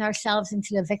villains and ourselves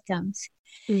into the victims.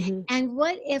 Mm-hmm. And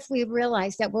what if we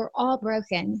realize that we're all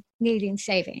broken, needing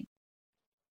saving?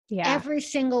 Yeah. Every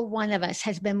single one of us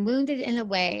has been wounded in a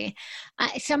way,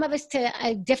 some of us to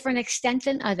a different extent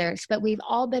than others, but we've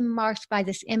all been marked by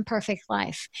this imperfect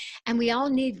life. And we all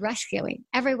need rescuing,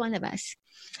 every one of us.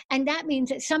 And that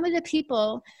means that some of the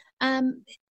people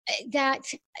that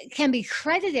can be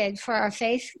credited for our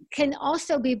faith can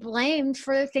also be blamed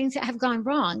for things that have gone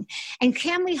wrong. And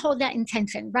can we hold that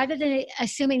intention rather than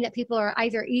assuming that people are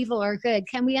either evil or good?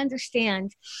 Can we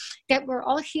understand that we're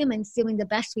all humans doing the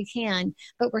best we can,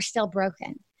 but we're still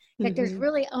broken? That there's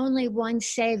really only one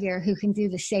Savior who can do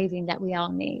the saving that we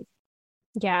all need.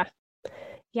 Yeah.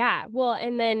 Yeah. Well,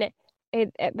 and then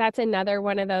that's another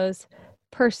one of those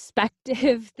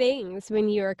perspective things when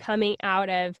you're coming out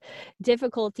of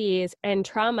difficulties and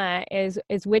trauma is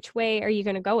which way are you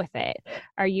going to go with it?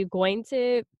 Are you going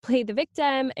to play the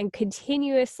victim and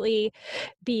continuously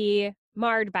be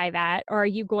marred by that? Or are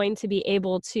you going to be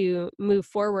able to move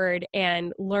forward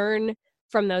and learn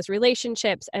from those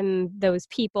relationships and those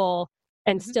people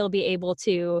and still be able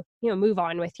to, move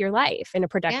on with your life in a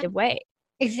productive way?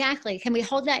 Exactly. Can we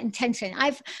hold that intention?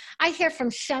 I hear from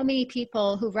so many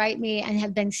people who write me and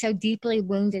have been so deeply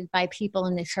wounded by people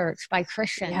in the church, by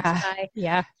Christians,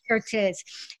 by churches,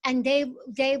 and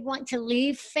they want to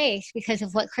leave faith because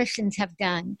of what Christians have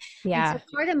done. Yeah. And so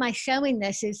part of my showing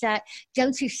this is that,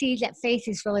 don't you see that faith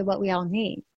is really what we all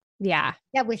need? Yeah.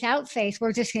 That without faith,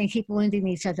 we're just going to keep wounding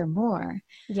each other more.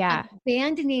 Yeah.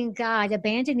 Abandoning God,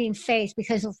 abandoning faith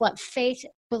because of what faith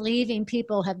believing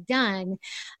people have done,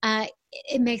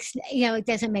 it makes, it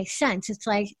doesn't make sense. It's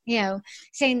like,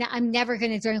 saying that I'm never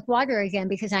going to drink water again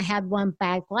because I had one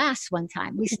bad glass one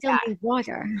time. We still need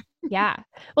water. Yeah.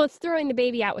 Well, it's throwing the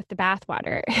baby out with the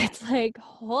bathwater. It's like,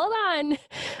 hold on.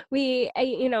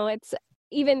 It's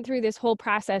even through this whole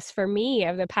process for me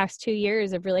of the past 2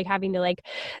 years of really having to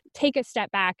take a step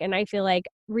back and I feel like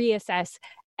reassess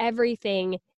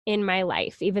everything in my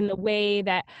life, even the way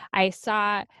that I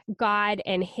saw God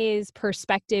and his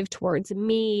perspective towards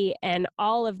me and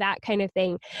all of that kind of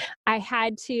thing. I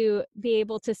had to be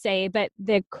able to say, but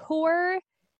the core,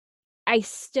 I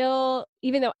still,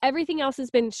 even though everything else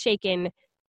has been shaken,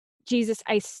 Jesus,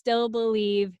 I still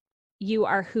believe you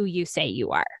are who you say you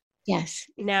are. Yes.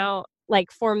 Now,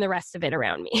 form the rest of it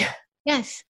around me.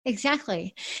 Yes,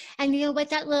 exactly. And you know what?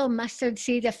 That little mustard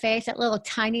seed of faith, that little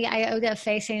tiny iota of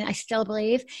faith saying, I still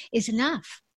believe, is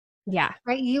enough. Yeah.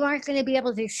 Right? You aren't going to be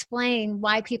able to explain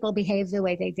why people behave the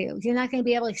way they do. You're not going to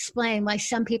be able to explain why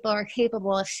some people are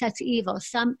capable of such evil,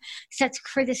 such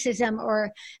criticism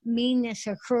or meanness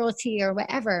or cruelty or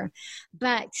whatever.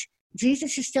 But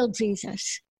Jesus is still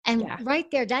Jesus. And right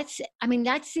there, that's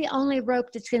the only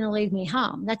rope that's going to lead me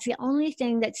home. That's the only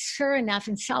thing that's sure enough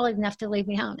and solid enough to lead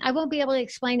me home. I won't be able to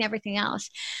explain everything else,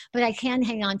 but I can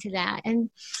hang on to that.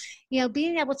 And,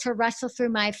 being able to wrestle through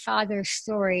my father's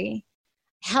story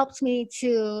helped me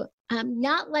to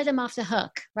not let him off the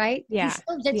hook, right? Yeah. He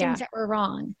still did things that were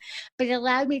wrong, but it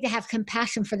allowed me to have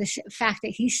compassion for the fact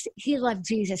that he loved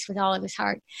Jesus with all of his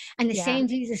heart. And the same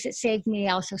Jesus that saved me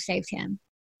also saved him.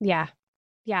 Yeah.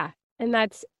 Yeah. And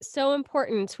that's so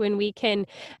important when we can,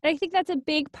 and I think that's a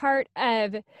big part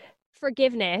of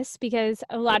forgiveness, because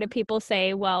a lot of people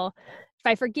say, well, if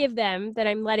I forgive them, then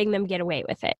I'm letting them get away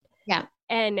with it. Yeah.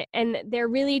 And they're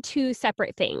really two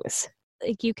separate things.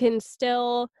 You can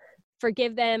still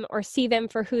forgive them or see them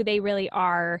for who they really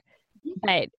are,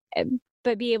 but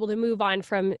be able to move on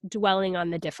from dwelling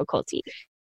on the difficulty.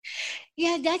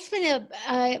 Yeah, that's been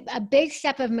a big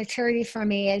step of maturity for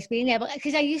me, is being able,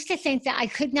 because I used to think that I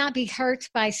could not be hurt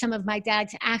by some of my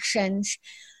dad's actions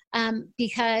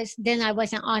because then I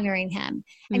wasn't honoring him.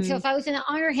 And so if I was going to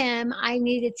honor him, I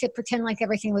needed to pretend like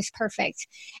everything was perfect.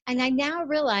 And I now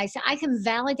realize that I can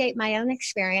validate my own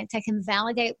experience. I can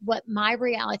validate what my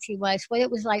reality was, what it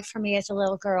was like for me as a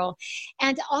little girl,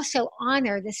 and also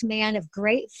honor this man of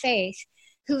great faith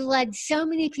who led so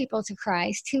many people to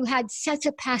Christ, who had such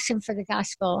a passion for the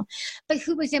gospel, but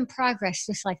who was in progress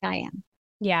just like I am.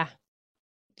 Yeah.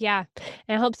 Yeah.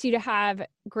 And it helps you to have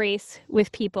grace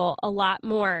with people a lot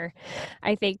more,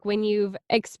 I think, when you've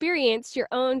experienced your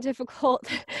own difficult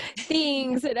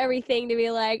things and everything, to be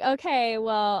like, okay,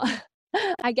 well,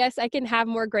 I guess I can have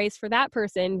more grace for that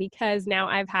person because now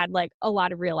I've had like a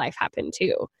lot of real life happen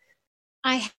too.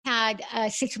 I had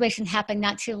a situation happen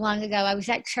not too long ago. I was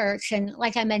at church, and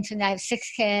like I mentioned, I have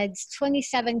 6 kids,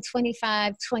 27,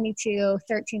 25, 22,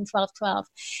 13, 12, 12.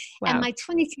 Wow. And my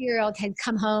 22-year-old had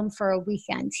come home for a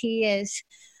weekend. He is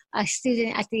a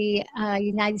student at the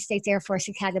United States Air Force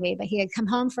Academy, but he had come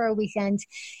home for a weekend.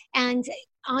 And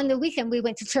on the weekend, we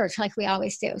went to church like we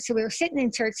always do. So we were sitting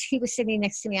in church. He was sitting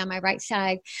next to me on my right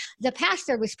side. The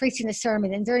pastor was preaching a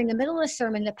sermon. And during the middle of the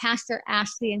sermon, the pastor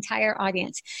asked the entire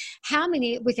audience,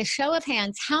 with a show of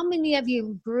hands, how many of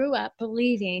you grew up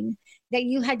believing that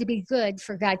you had to be good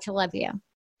for God to love you?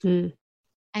 And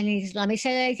let me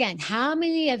say that again. How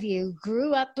many of you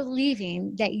grew up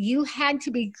believing that you had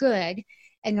to be good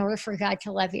in order for God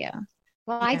to love you?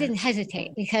 Well, I didn't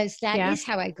hesitate because that is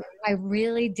how I grew. I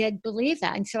really did believe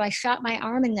that. And so I shot my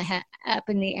arm up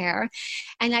in the air,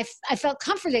 and I felt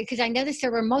comforted because I noticed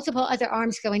there were multiple other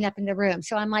arms going up in the room.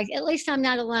 So I'm like, at least I'm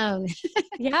not alone.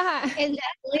 Yeah. In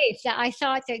that belief that I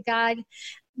thought that God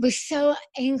was so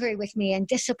angry with me and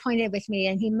disappointed with me,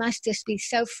 and he must just be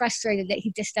so frustrated that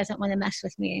he just doesn't want to mess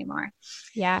with me anymore.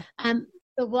 Yeah.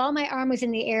 But while my arm was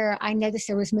in the air, I noticed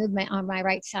there was movement on my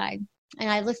right side. And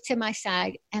I looked to my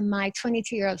side, and my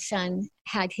 22-year-old son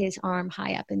had his arm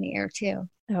high up in the air too.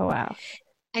 Oh, wow.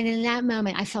 And in that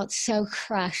moment, I felt so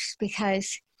crushed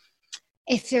because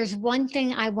if there's one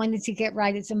thing I wanted to get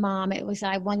right as a mom, it was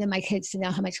I wanted my kids to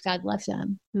know how much God loved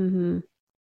them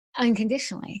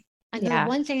unconditionally. And the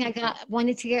one thing I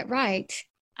wanted to get right,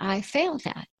 I failed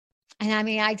at. And I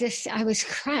mean, I was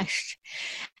crushed.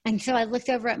 And so I looked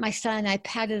over at my son, I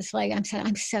patted his leg. I said,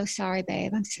 I'm so sorry,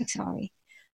 babe. I'm so sorry.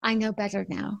 I know better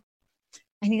now.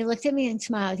 And he looked at me and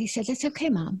smiled. He said, that's okay,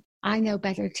 Mom. I know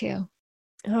better too.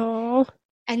 Oh.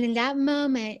 And in that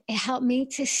moment, it helped me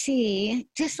to see,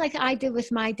 just like I did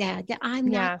with my dad, that I'm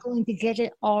not going to get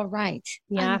it all right.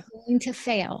 I'm going to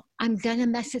fail. I'm going to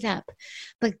mess it up.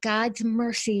 But God's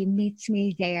mercy meets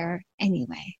me there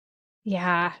anyway.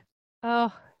 Yeah.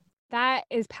 Oh, that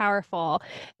is powerful.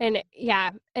 And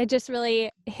it just really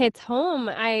hits home.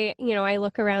 I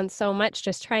look around so much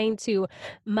just trying to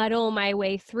muddle my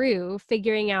way through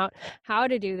figuring out how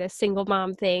to do this single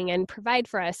mom thing and provide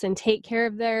for us and take care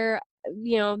of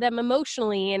them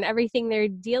emotionally and everything they're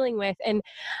dealing with.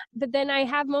 But then I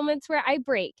have moments where I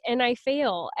break and I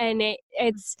fail, and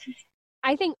it's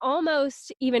I think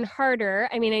almost even harder.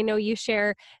 I mean, I know you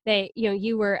share that,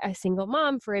 you were a single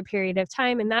mom for a period of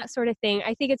time and that sort of thing.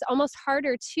 I think it's almost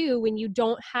harder too when you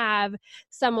don't have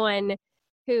someone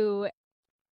who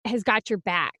has got your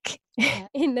back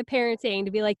in the parenting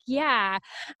to be like,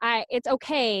 it's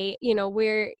okay.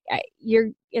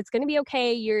 It's going to be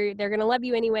okay. They're going to love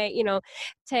you anyway,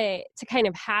 to kind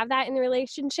of have that in the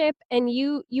relationship. And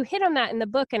you hit on that in the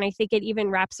book. And I think it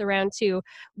even wraps around to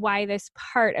why this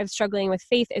part of struggling with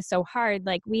faith is so hard.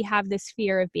 Like, we have this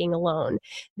fear of being alone,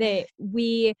 that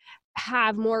we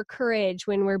have more courage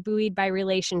when we're buoyed by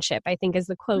relationship, I think is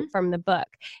the quote from the book.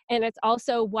 And it's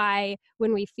also why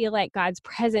when we feel like God's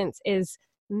presence is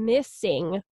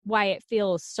missing, why it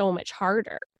feels so much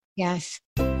harder. Yes.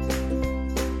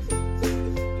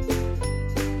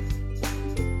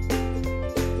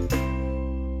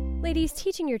 Ladies,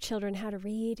 teaching your children how to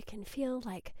read can feel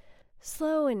like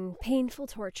slow and painful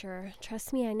torture.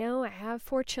 Trust me, I know. I have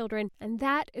 4 children, and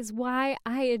that is why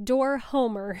I adore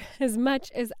Homer as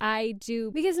much as I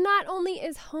do. Because not only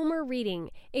is Homer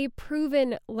Reading a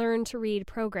proven learn-to-read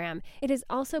program, it is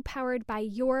also powered by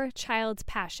your child's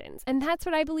passions. And that's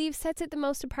what I believe sets it the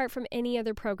most apart from any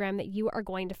other program that you are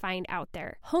going to find out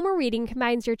there. Homer Reading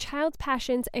combines your child's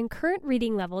passions and current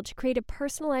reading level to create a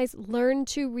personalized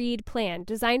learn-to-read plan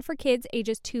designed for kids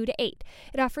ages 2 to 8.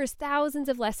 It offers thousands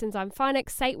of lessons on phonics,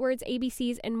 sight words,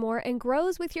 ABCs, and more, and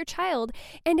grows with your child.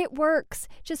 And it works.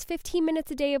 Just 15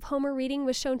 minutes a day of Homer Reading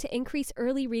was shown to increase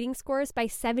early reading scores by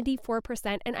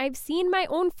 74%. And I've seen my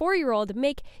own 4-year-old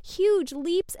make huge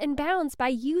leaps and bounds by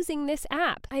using this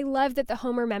app. I love that the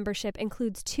Homer membership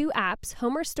includes 2 apps,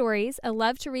 Homer Stories, a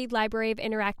love-to-read library of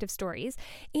interactive stories,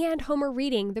 and Homer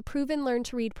Reading, the proven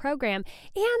learn-to-read program.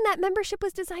 And that membership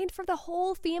was designed for the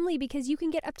whole family because you can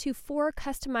get up to 4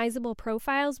 customizable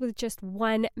profiles with just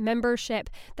 1 membership.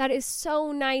 That is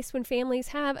so nice when families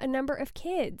have a number of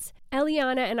kids.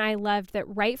 Eliana and I loved that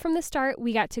right from the start,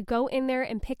 we got to go in there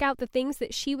and pick out the things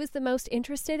that she was the most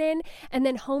interested in, and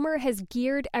then Homer has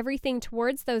geared everything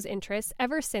towards those interests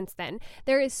ever since then.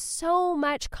 There is so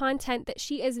much content that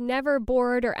she is never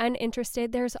bored or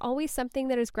uninterested. There's always something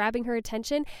that is grabbing her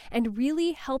attention and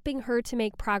really helping her to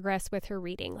make progress with her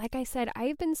reading. Like I said,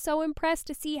 I've been so impressed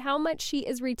to see how much she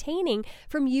is retaining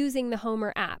from using the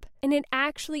Homer app. And it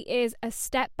actually is a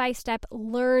step-by-step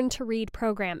learn to read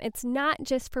program. It's not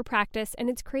just for practice, and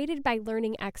it's created by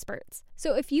learning experts.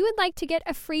 So if you would like to get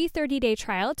a free 30-day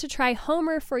trial to try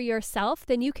Homer for yourself,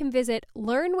 then you can visit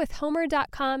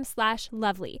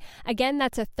learnwithhomer.com/lovely. Again,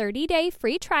 that's a 30-day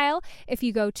free trial if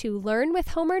you go to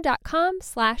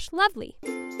learnwithhomer.com/lovely.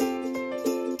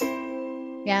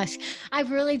 Yes, I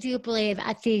really do believe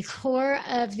at the core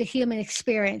of the human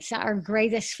experience that our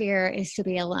greatest fear is to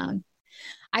be alone.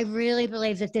 I really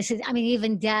believe that this is, I mean,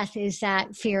 even death is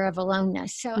that fear of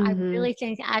aloneness. So I really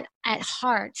think at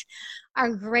heart,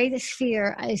 our greatest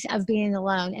fear is of being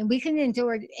alone. And we can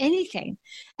endure anything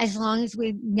as long as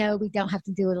we know we don't have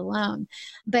to do it alone.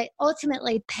 But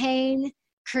ultimately, pain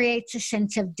creates a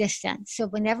sense of distance. So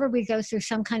whenever we go through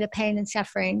some kind of pain and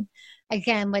suffering,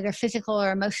 again, whether physical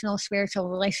or emotional, spiritual,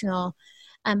 relational,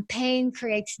 pain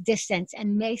creates distance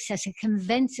and makes us, it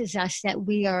convinces us that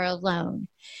we are alone.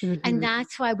 And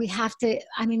that's why we have to,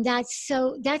 I mean, that's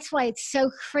why it's so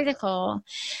critical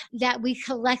that we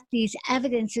collect these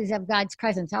evidences of God's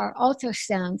presence, our altar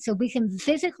stones, so we can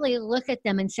physically look at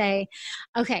them and say,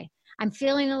 okay, I'm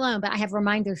feeling alone, but I have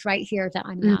reminders right here that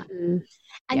I'm not. And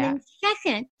then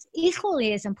second,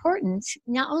 equally as important,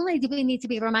 not only do we need to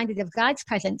be reminded of God's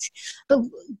presence, but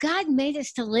God made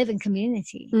us to live in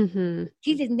community.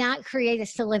 He did not create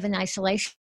us to live in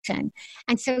isolation.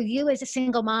 And so you as a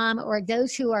single mom, or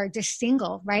those who are just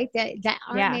single, right, that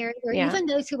aren't married, or even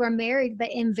those who are married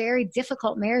but in very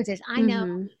difficult marriages, I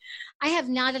know I have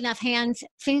not enough hands,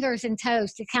 fingers, and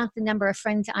toes to count the number of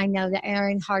friends I know that are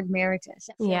in hard marriages,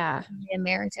 in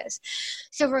marriages.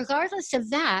 So regardless of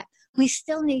that, we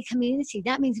still need community.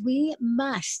 That means we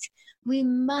must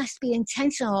be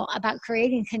intentional about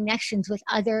creating connections with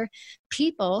other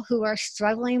people who are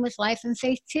struggling with life and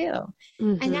faith too.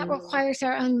 And that requires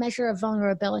our own measure of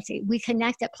vulnerability. We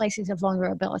connect at places of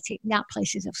vulnerability, not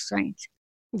places of strength.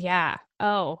 Yeah.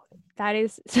 Oh, that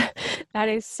is that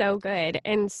is so good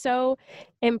and so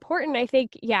important. I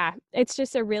think, it's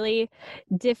just a really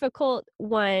difficult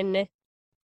one,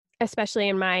 especially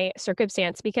in my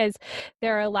circumstance, because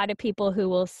there are a lot of people who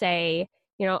will say,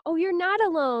 oh, you're not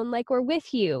alone, like we're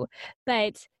with you.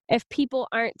 But if people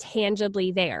aren't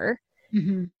tangibly there,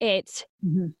 it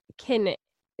can,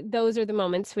 those are the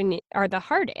moments when are the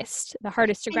hardest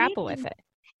to grapple with it.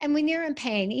 And when you're in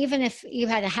pain, even if you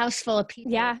had a house full of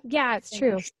people, it's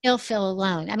true. You still feel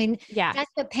alone. I mean, that's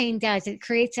what pain does. It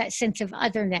creates that sense of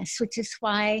otherness, which is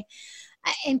why,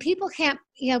 and people can't,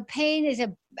 pain is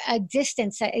a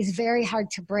distance that is very hard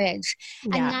to bridge.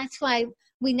 And that's why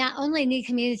we not only need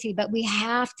community, but we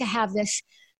have to have this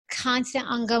constant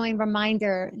ongoing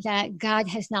reminder that God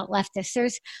has not left us.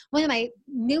 There's one of my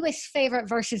newest favorite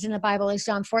verses in the Bible is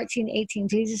John 14:18.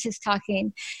 Jesus is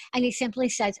talking and he simply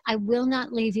says, I will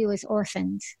not leave you as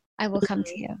orphans. I will come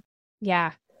to you.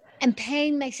 Yeah. And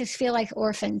pain makes us feel like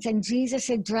orphans. And Jesus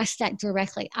addressed that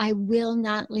directly. I will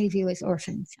not leave you as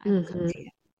orphans. I will come to you.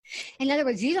 In other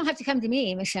words, you don't have to come to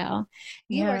me, Michele.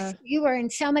 You are in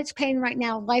so much pain right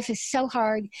now. Life is so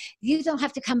hard. You don't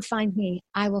have to come find me.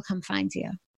 I will come find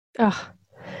you. Oh,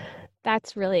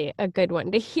 that's really a good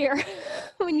one to hear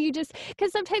when you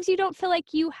because sometimes you don't feel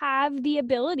like you have the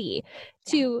ability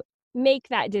to make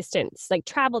that distance, like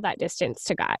travel that distance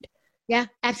to God. Yeah,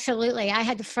 absolutely. I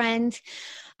had a friend,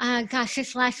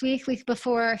 just last week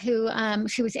before, who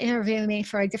she was interviewing me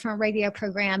for a different radio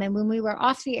program. And when we were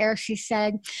off the air, she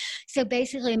said, so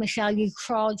basically, Michele, you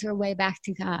crawled your way back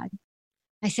to God.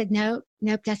 I said, nope,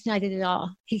 that's not it at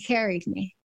all. He carried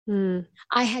me.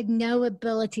 I had no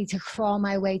ability to crawl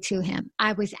my way to him.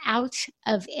 I was out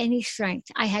of any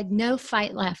strength. I had no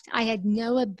fight left. I had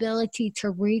no ability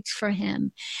to reach for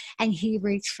him. And he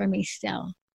reached for me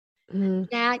still.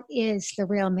 That is the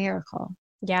real miracle.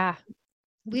 Yeah.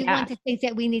 We want to think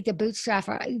that we need to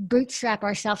bootstrap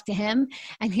ourselves to him.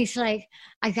 And he's like,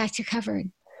 I got you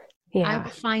covered. I will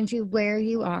find you where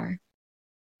you are.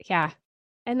 Yeah.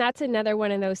 And that's another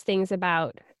one of those things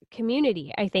about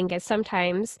community, I think, is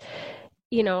sometimes,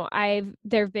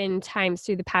 there've been times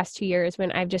through the past 2 years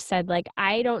when I've just said, like,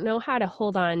 I don't know how to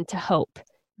hold on to hope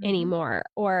anymore,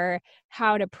 or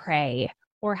how to pray,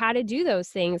 or how to do those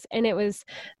things. And it was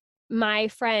my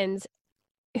friends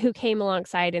who came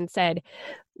alongside and said,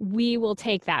 we will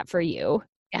take that for you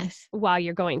while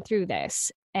you're going through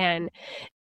this. And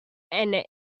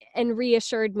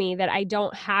reassured me that I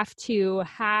don't have to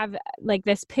have like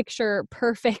this picture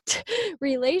perfect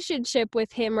relationship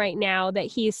with him right now, that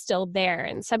he's still there.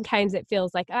 And sometimes it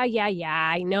feels like, oh yeah,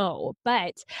 I know.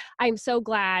 But I'm so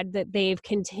glad that they've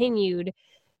continued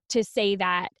to say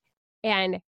that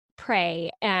and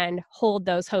pray and hold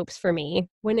those hopes for me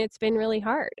when it's been really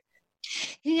hard.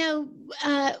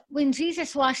 When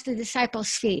Jesus washed the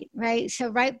disciples' feet, right?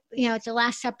 So at the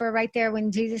Last Supper, right there,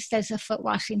 when Jesus does the foot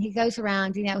washing, he goes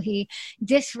around, he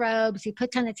disrobes, he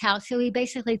puts on a towel. So he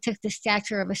basically took the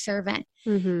stature of a servant.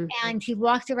 Mm-hmm. And he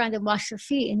walked around and washed their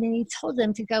feet, and then he told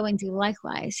them to go and do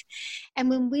likewise.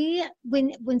 And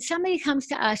when somebody comes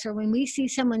to us, or when we see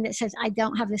someone that says, I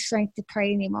don't have the strength to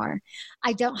pray anymore,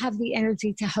 I don't have the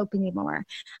energy to hope anymore,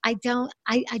 I don't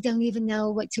even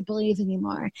know what to believe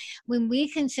anymore, when we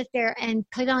can sit there and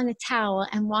put on a towel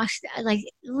and wash, like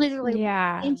literally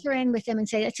enter in with them and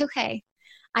say, it's okay,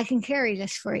 I can carry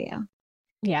this for you.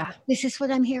 Yeah. This is what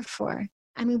I'm here for.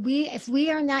 I mean, if we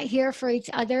are not here for each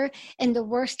other in the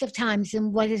worst of times,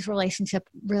 then what is relationship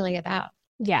really about?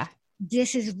 Yeah.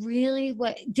 This is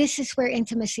where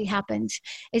intimacy happens,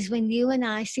 is when you and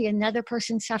I see another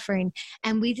person suffering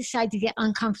and we decide to get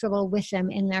uncomfortable with them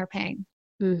in their pain.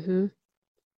 Mm-hmm.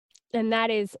 And that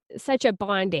is such a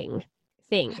bonding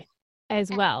thing as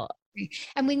well.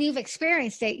 And when you've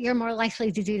experienced it, you're more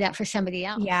likely to do that for somebody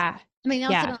else. Yeah. I mean,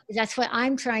 ultimately, that's what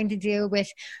I'm trying to do with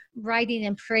writing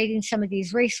and creating some of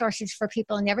these resources for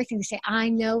people and everything, to say, I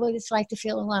know what it's like to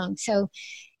feel alone. So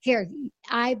here,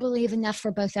 I believe enough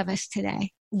for both of us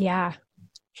today. Yeah.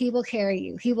 He will carry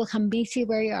you. He will come meet you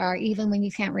where you are, even when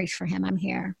you can't reach for him. I'm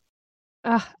here.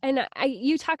 And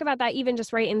you talk about that even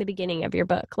just right in the beginning of your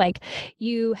book. Like,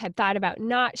 you had thought about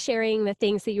not sharing the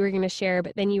things that you were going to share,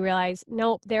 but then you realize,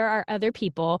 nope, there are other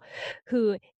people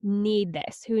who need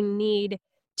this, who need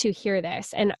to hear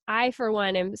this. And I, for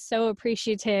one, am so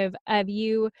appreciative of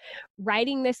you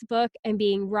writing this book and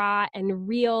being raw and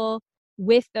real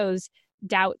with those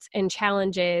doubts and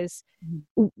challenges.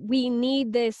 We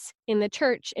need this in the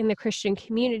church, in the Christian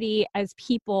community, as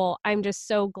people. I'm just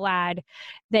so glad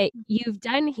that you've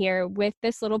done here with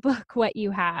this little book what you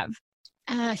have.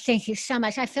 Thank you so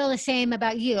much. I feel the same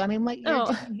about you. I mean, what you're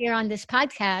doing here on this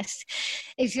podcast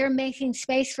is you're making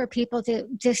space for people to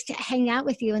just hang out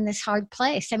with you in this hard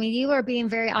place. I mean, you are being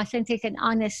very authentic and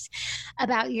honest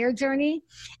about your journey.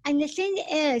 And the thing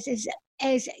is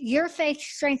as your faith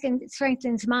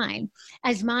strengthens mine,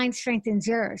 as mine strengthens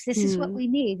yours. This is what we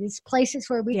need, is places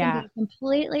where we can be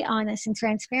completely honest and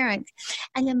transparent.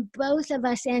 And then both of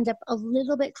us end up a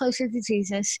little bit closer to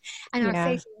Jesus, and our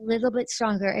faith a little bit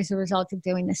stronger as a result of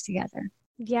doing this together.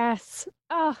 Yes.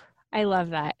 Oh, I love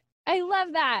that. I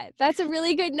love that. That's a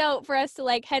really good note for us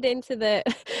to head into the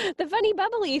funny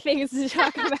bubbly things to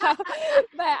talk about.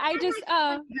 But I just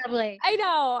I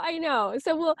know.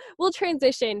 So we'll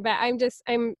transition, but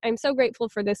I'm so grateful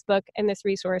for this book and this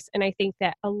resource, and I think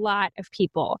that a lot of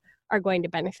people are going to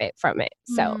benefit from it.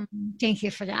 So thank you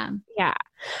for that. Yeah.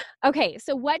 Okay,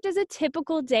 so what does a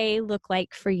typical day look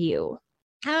like for you?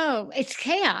 Oh, it's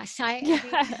chaos. I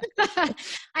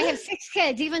have 6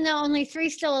 kids, even though only 3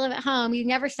 still live at home. You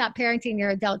never stop parenting your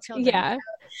adult children. Yeah.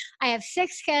 I have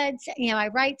 6 kids. I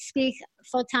write, speak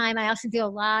full time. I also do a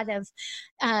lot of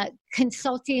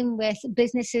consulting with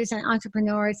businesses and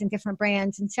entrepreneurs and different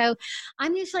brands. And so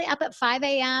I'm usually up at 5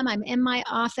 a.m. I'm in my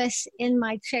office, in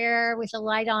my chair with a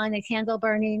light on, a candle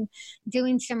burning,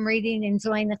 doing some reading,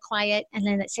 enjoying the quiet. And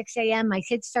then at 6 a.m., my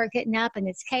kids start getting up and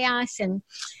it's chaos. And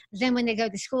then when they go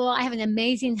to school, I have an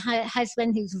amazing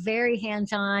husband who's very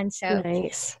hands-on. So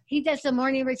nice. He does the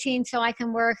morning routine so I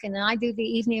can work, and then I do the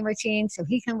evening routine so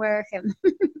he can work. And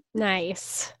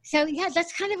nice. So yeah,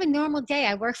 that's kind of a normal day.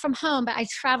 I work from home, but I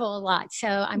travel a lot. So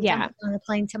I'm jumping on a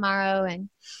plane tomorrow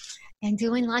and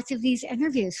doing lots of these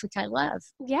interviews, which I love.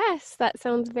 Yes, that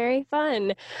sounds very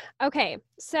fun. Okay,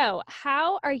 so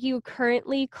how are you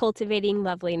currently cultivating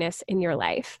loveliness in your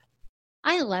life?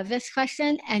 I love this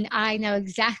question, and I know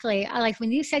exactly.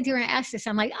 When you said you were going to ask this,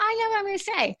 I'm like, I know what I'm going to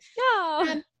say.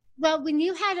 Oh. Well, when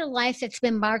you had a life that's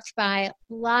been marked by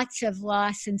lots of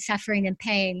loss and suffering and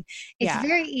pain, it's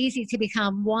very easy to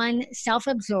become, one,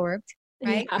 self-absorbed,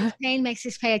 right? Yeah. Pain makes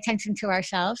us pay attention to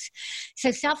ourselves. So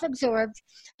self-absorbed,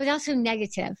 but also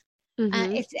negative.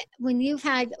 When you've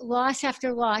had loss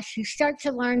after loss, you start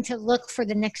to learn to look for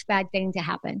the next bad thing to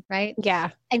happen, right? Yeah.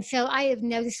 And so I have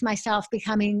noticed myself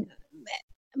becoming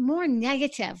more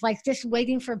negative, like just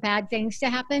waiting for bad things to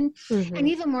happen, and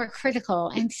even more critical.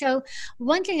 And so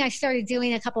one thing I started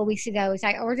doing a couple of weeks ago is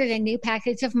I ordered a new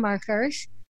package of markers.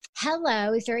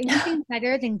 Hello, is there anything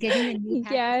better than getting a new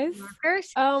package of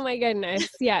markers? Oh my goodness.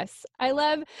 Yes. I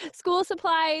love school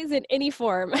supplies in any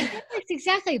form. Yes,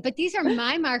 exactly. But these are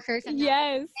my markers. And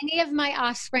not any of my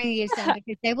offspring use them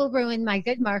because they will ruin my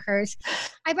good markers.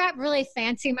 I bought really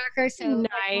fancy markers, so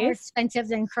more expensive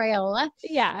than Crayola.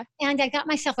 Yeah. And I got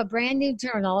myself a brand new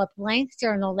journal, a blank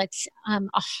journal that's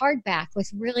a hardback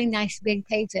with really nice big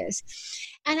pages.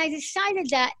 And I decided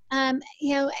that,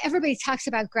 everybody talks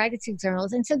about gratitude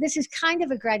journals. And so this is kind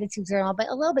of a gratitude journal, but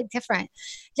a little bit different.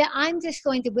 That I'm just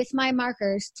going to, with my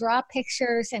markers, draw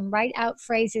pictures and write out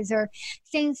phrases or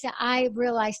things that I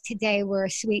realized today were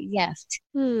a sweet gift.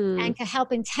 And to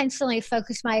help intentionally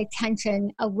focus my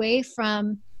attention away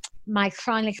from my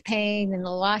chronic pain and the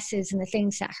losses and the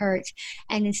things that hurt,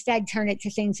 and instead turn it to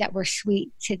things that were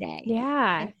sweet today.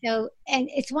 Yeah. And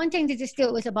it's one thing to just do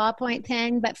it with a ballpoint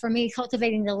pen, but for me,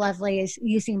 cultivating the lovely is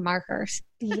using markers.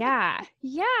 Yeah.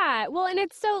 Yeah. Well, and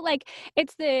it's so like,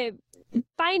 it's the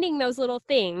finding those little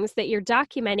things that you're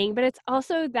documenting, but it's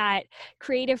also that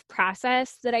creative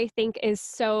process that I think is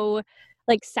so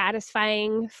like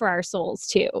satisfying for our souls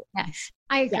too. Yes,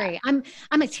 I agree. Yeah.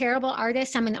 I'm a terrible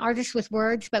artist. I'm an artist with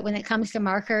words, but when it comes to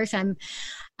markers,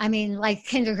 like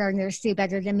kindergartners do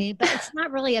better than me, but it's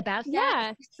not really about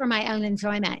that. It's for my own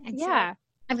enjoyment. And so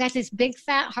I've got this big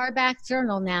fat hardback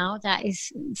journal now that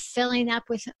is filling up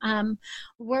with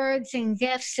words and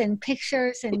gifts and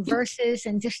pictures and verses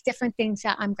and just different things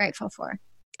that I'm grateful for.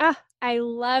 Oh, I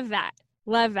love that.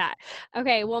 Love that.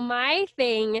 Okay. Well, my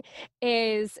thing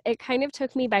is it kind of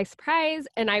took me by surprise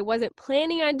and I wasn't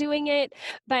planning on doing it.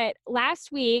 But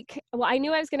last week, I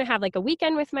knew I was going to have like a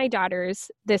weekend with my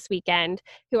daughters this weekend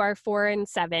who are 4 and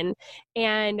 7.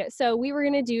 And so we were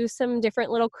going to do some different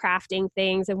little crafting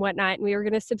things and whatnot. And we were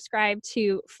going to subscribe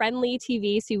to Friendly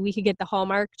TV so we could get the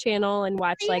Hallmark channel and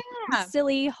watch like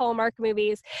silly Hallmark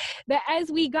movies. But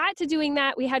as we got to doing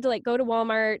that, we had to like go to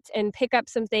Walmart and pick up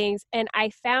some things. And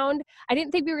I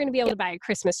didn't think we were going to be able to buy a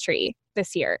Christmas tree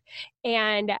this year.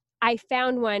 And I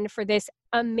found one for this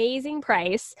amazing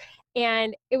price.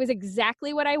 And it was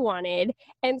exactly what I wanted.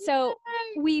 And so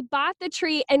we bought the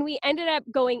tree and we ended up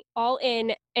going all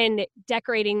in and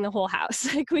decorating the whole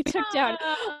house. Like we took down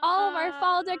all of our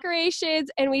fall decorations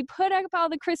and we put up all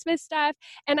the Christmas stuff.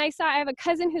 And I have a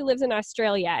cousin who lives in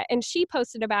Australia and she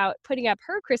posted about putting up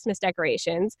her Christmas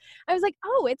decorations. I was like,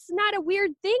 oh, it's not a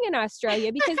weird thing in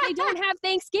Australia because they don't have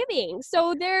Thanksgiving.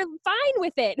 So they're fine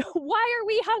with it. Why are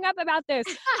we hung up about this?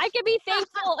 I can be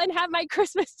thankful and have my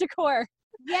Christmas decor.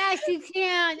 Yes, you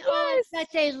can. Yes. Oh, I bet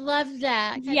they love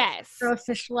that. Yes. Girls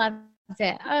just loved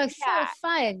it. Oh, so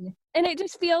fun. And it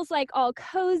just feels like all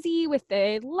cozy with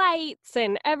the lights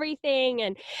and everything.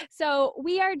 And so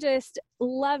we are just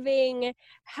loving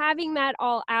having that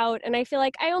all out. And I feel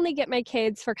like I only get my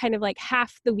kids for kind of like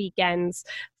half the weekends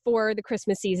for the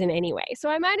Christmas season anyway. So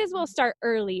I might as well start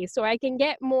early so I can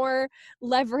get more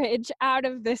leverage out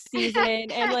of this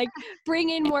season and like bring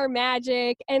in more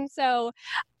magic. And so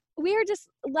we are just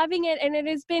loving it. And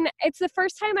it's the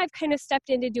first time I've kind of stepped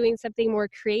into doing something more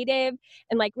creative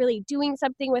and like really doing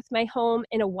something with my home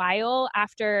in a while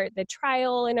after the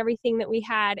trial and everything that we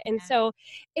had. And so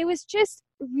it was just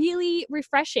really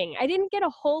refreshing. I didn't get a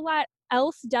whole lot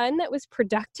else done that was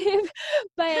productive,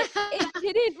 but it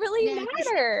didn't really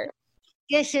matter.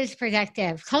 This is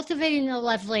productive. Cultivating the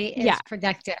lovely is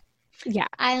productive. Yeah.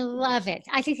 I love it.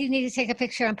 I think you need to take a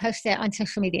picture and post it on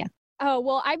social media. Oh,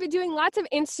 well, I've been doing lots of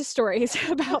Insta stories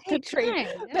about the tree,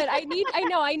 but I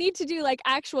need to do like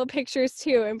actual pictures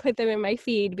too and put them in my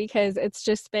feed because it's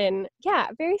just been,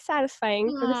 very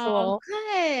satisfying for the soul.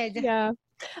 Good. Yeah.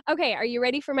 Okay. Are you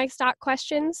ready for my stock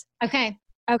questions? Okay.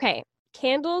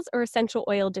 Candles or essential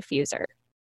oil diffuser?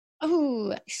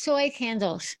 Oh, soy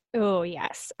candles. Oh,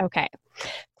 yes. Okay.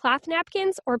 Cloth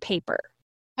napkins or paper?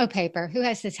 Oh, paper. Who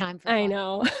has the time for that? I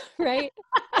know, right?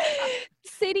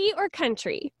 City or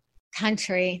country?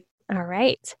 Country. All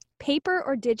right. Paper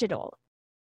or digital?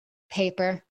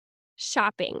 Paper.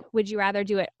 Shopping. Would you rather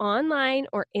do it online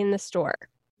or in the store?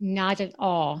 Not at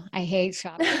all. I hate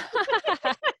shopping.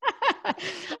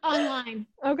 Online.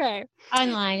 Okay.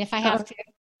 Online if I have to.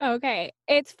 Okay.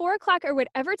 It's 4:00 or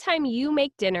whatever time you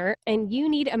make dinner and you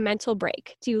need a mental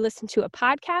break. Do you listen to a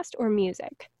podcast or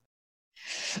music?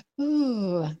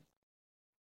 Ooh.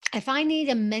 If I need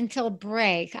a mental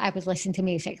break, I would listen to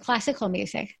music, classical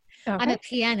music. Okay. I'm a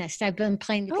pianist. I've been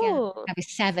playing the piano since I was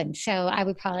 7, so I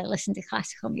would probably listen to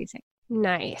classical music.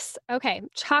 Nice. Okay.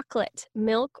 Chocolate,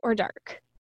 milk, or dark?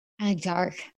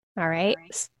 Dark. All right.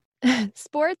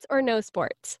 Sports or no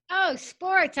sports? Oh,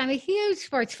 sports. I'm a huge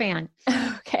sports fan.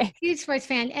 Okay. Huge sports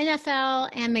fan. NFL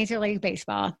and Major League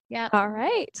Baseball. Yeah. All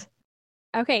right.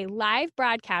 Okay. Live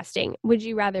broadcasting. Would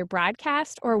you rather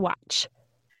broadcast or watch?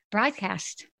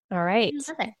 Broadcast. All right.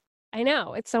 I love it. I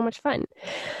know. It's so much fun.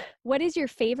 What is your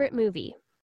favorite movie?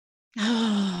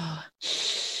 Oh,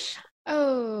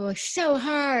 so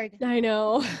hard. I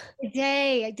know. The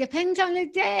day. It depends on the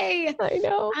day. I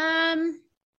know.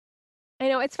 I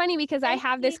know. It's funny because I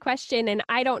have this question and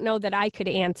I don't know that I could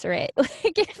answer it.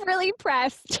 Like, it's really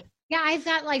pressed. Yeah, I've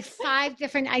got like 5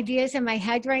 different ideas in my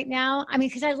head right now. I mean,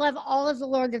 because I love all of the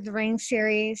Lord of the Rings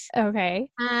series. Okay.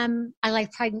 I like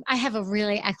I have a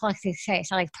really eclectic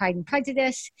taste. I like Pride and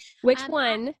Prejudice. Which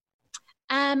one?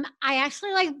 I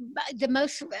actually like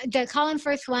the Colin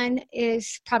Firth one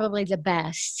is probably the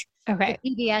best. Okay.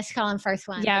 The PBS Colin Firth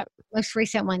one. Yeah. Most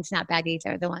recent one's not bad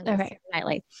either. The one with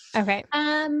Nightly. Okay.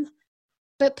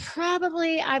 But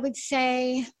probably I would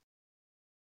say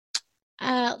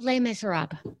Les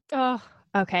Miserables. Oh,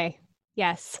 okay.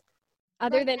 Yes.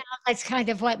 Other than that's kind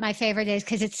of what my favorite is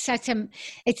because it's such a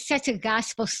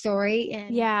gospel story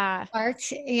in art,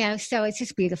 so it's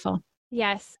just beautiful.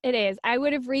 Yes, it is. I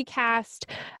would have recast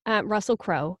Russell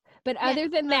Crowe, but other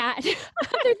than that,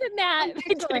 I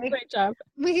did a great job.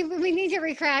 We need to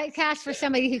recast for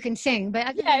somebody who can sing, but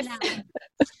other than that,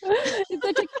 it's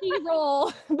such a key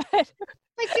role. But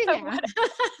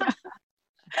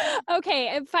Okay,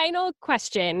 and final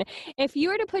question. If you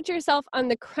were to put yourself on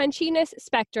the crunchiness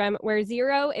spectrum where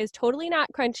 0 is totally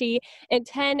not crunchy and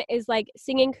 10 is like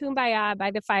singing Kumbaya by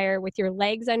the fire with your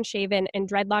legs unshaven and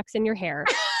dreadlocks in your hair,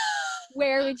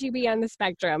 where would you be on the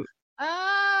spectrum?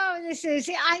 Oh,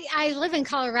 I live in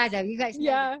Colorado. You guys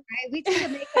know that, right? We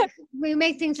tend to we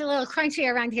make things a little crunchy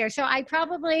around here. So I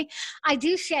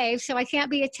do shave, so I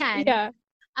can't be a 10. Yeah.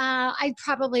 I'd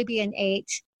probably be an 8.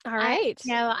 All right.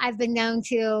 I've been known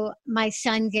to, my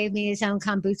son gave me his own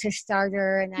kombucha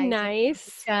starter and I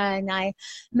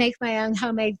make my own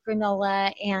homemade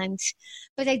granola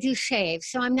but I do shave.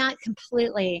 So I'm not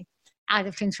completely out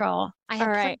of control. I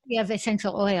have plenty of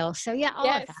essential oil. So all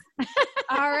of that.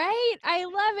 All right. I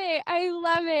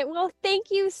love it. Well, thank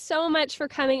you so much for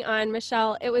coming on,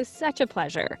 Michele. It was such a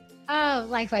pleasure. Oh,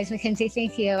 likewise, Mackenzie.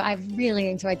 Thank you. I've really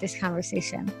enjoyed this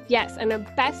conversation. Yes, and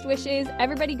best wishes.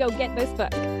 Everybody go get this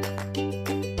book.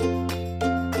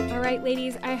 All right,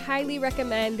 ladies, I highly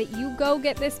recommend that you go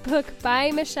get this book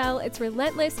by Michele. It's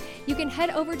Relentless. You can head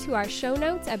over to our show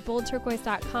notes at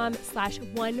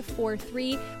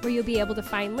boldturquoise.com/143, where you'll be able to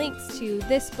find links to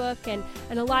this book and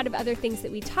a lot of other things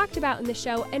that we talked about in the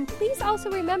show. And please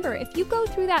also remember, if you go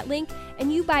through that link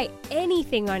and you buy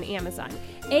anything on Amazon,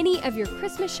 any of your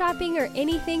Christmas shopping or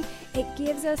anything, it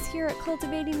gives us here at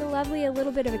Cultivating the Lovely a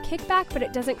little bit of a kickback, but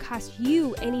it doesn't cost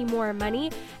you any more money.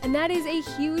 And that is a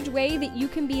huge way that you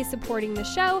can be supporting the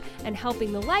show and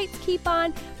helping the lights keep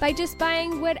on by just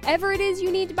buying whatever it is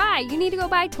you need to buy. You need to go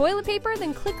buy toilet paper,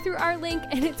 then click through our link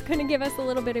and it's going to give us a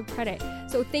little bit of credit.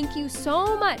 So thank you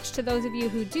so much to those of you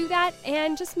who do that,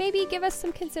 and just maybe give us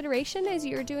some consideration as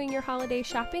you're doing your holiday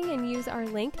shopping and use our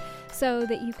link so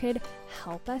that you could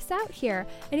help us out here.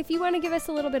 And if you want to give us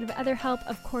a little bit of other help,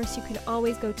 of course, you can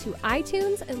always go to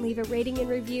iTunes and leave a rating and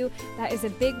review. That is a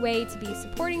big way to be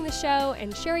supporting the show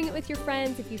and sharing it with your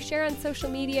friends. If you share on social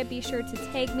media, be sure to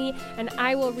tag me and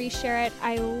I will reshare it.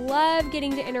 I love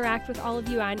getting to interact with all of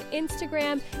you on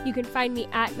Instagram. You can find me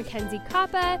at Mackenzie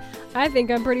Kappa. I think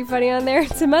I'm pretty funny on there.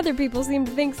 Some other people seem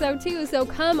to think so too. So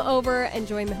come over and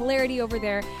join the hilarity over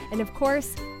there. And of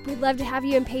course, we'd love to have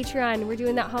you in Patreon. We're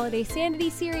doing that Holiday Sanity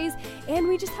series, and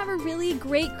we just have a really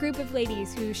great group of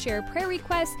ladies who share prayer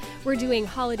requests. We're doing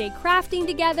holiday crafting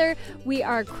together. We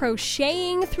are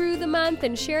crocheting through the month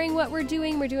and sharing what we're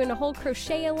doing. We're doing a whole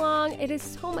crochet along. It is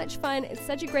so much fun. It's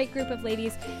such a great group of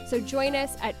ladies. So join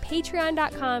us at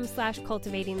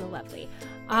patreon.com/cultivatingthelovely.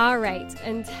 All right,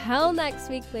 until next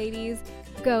week, ladies,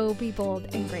 go be bold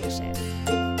and gracious.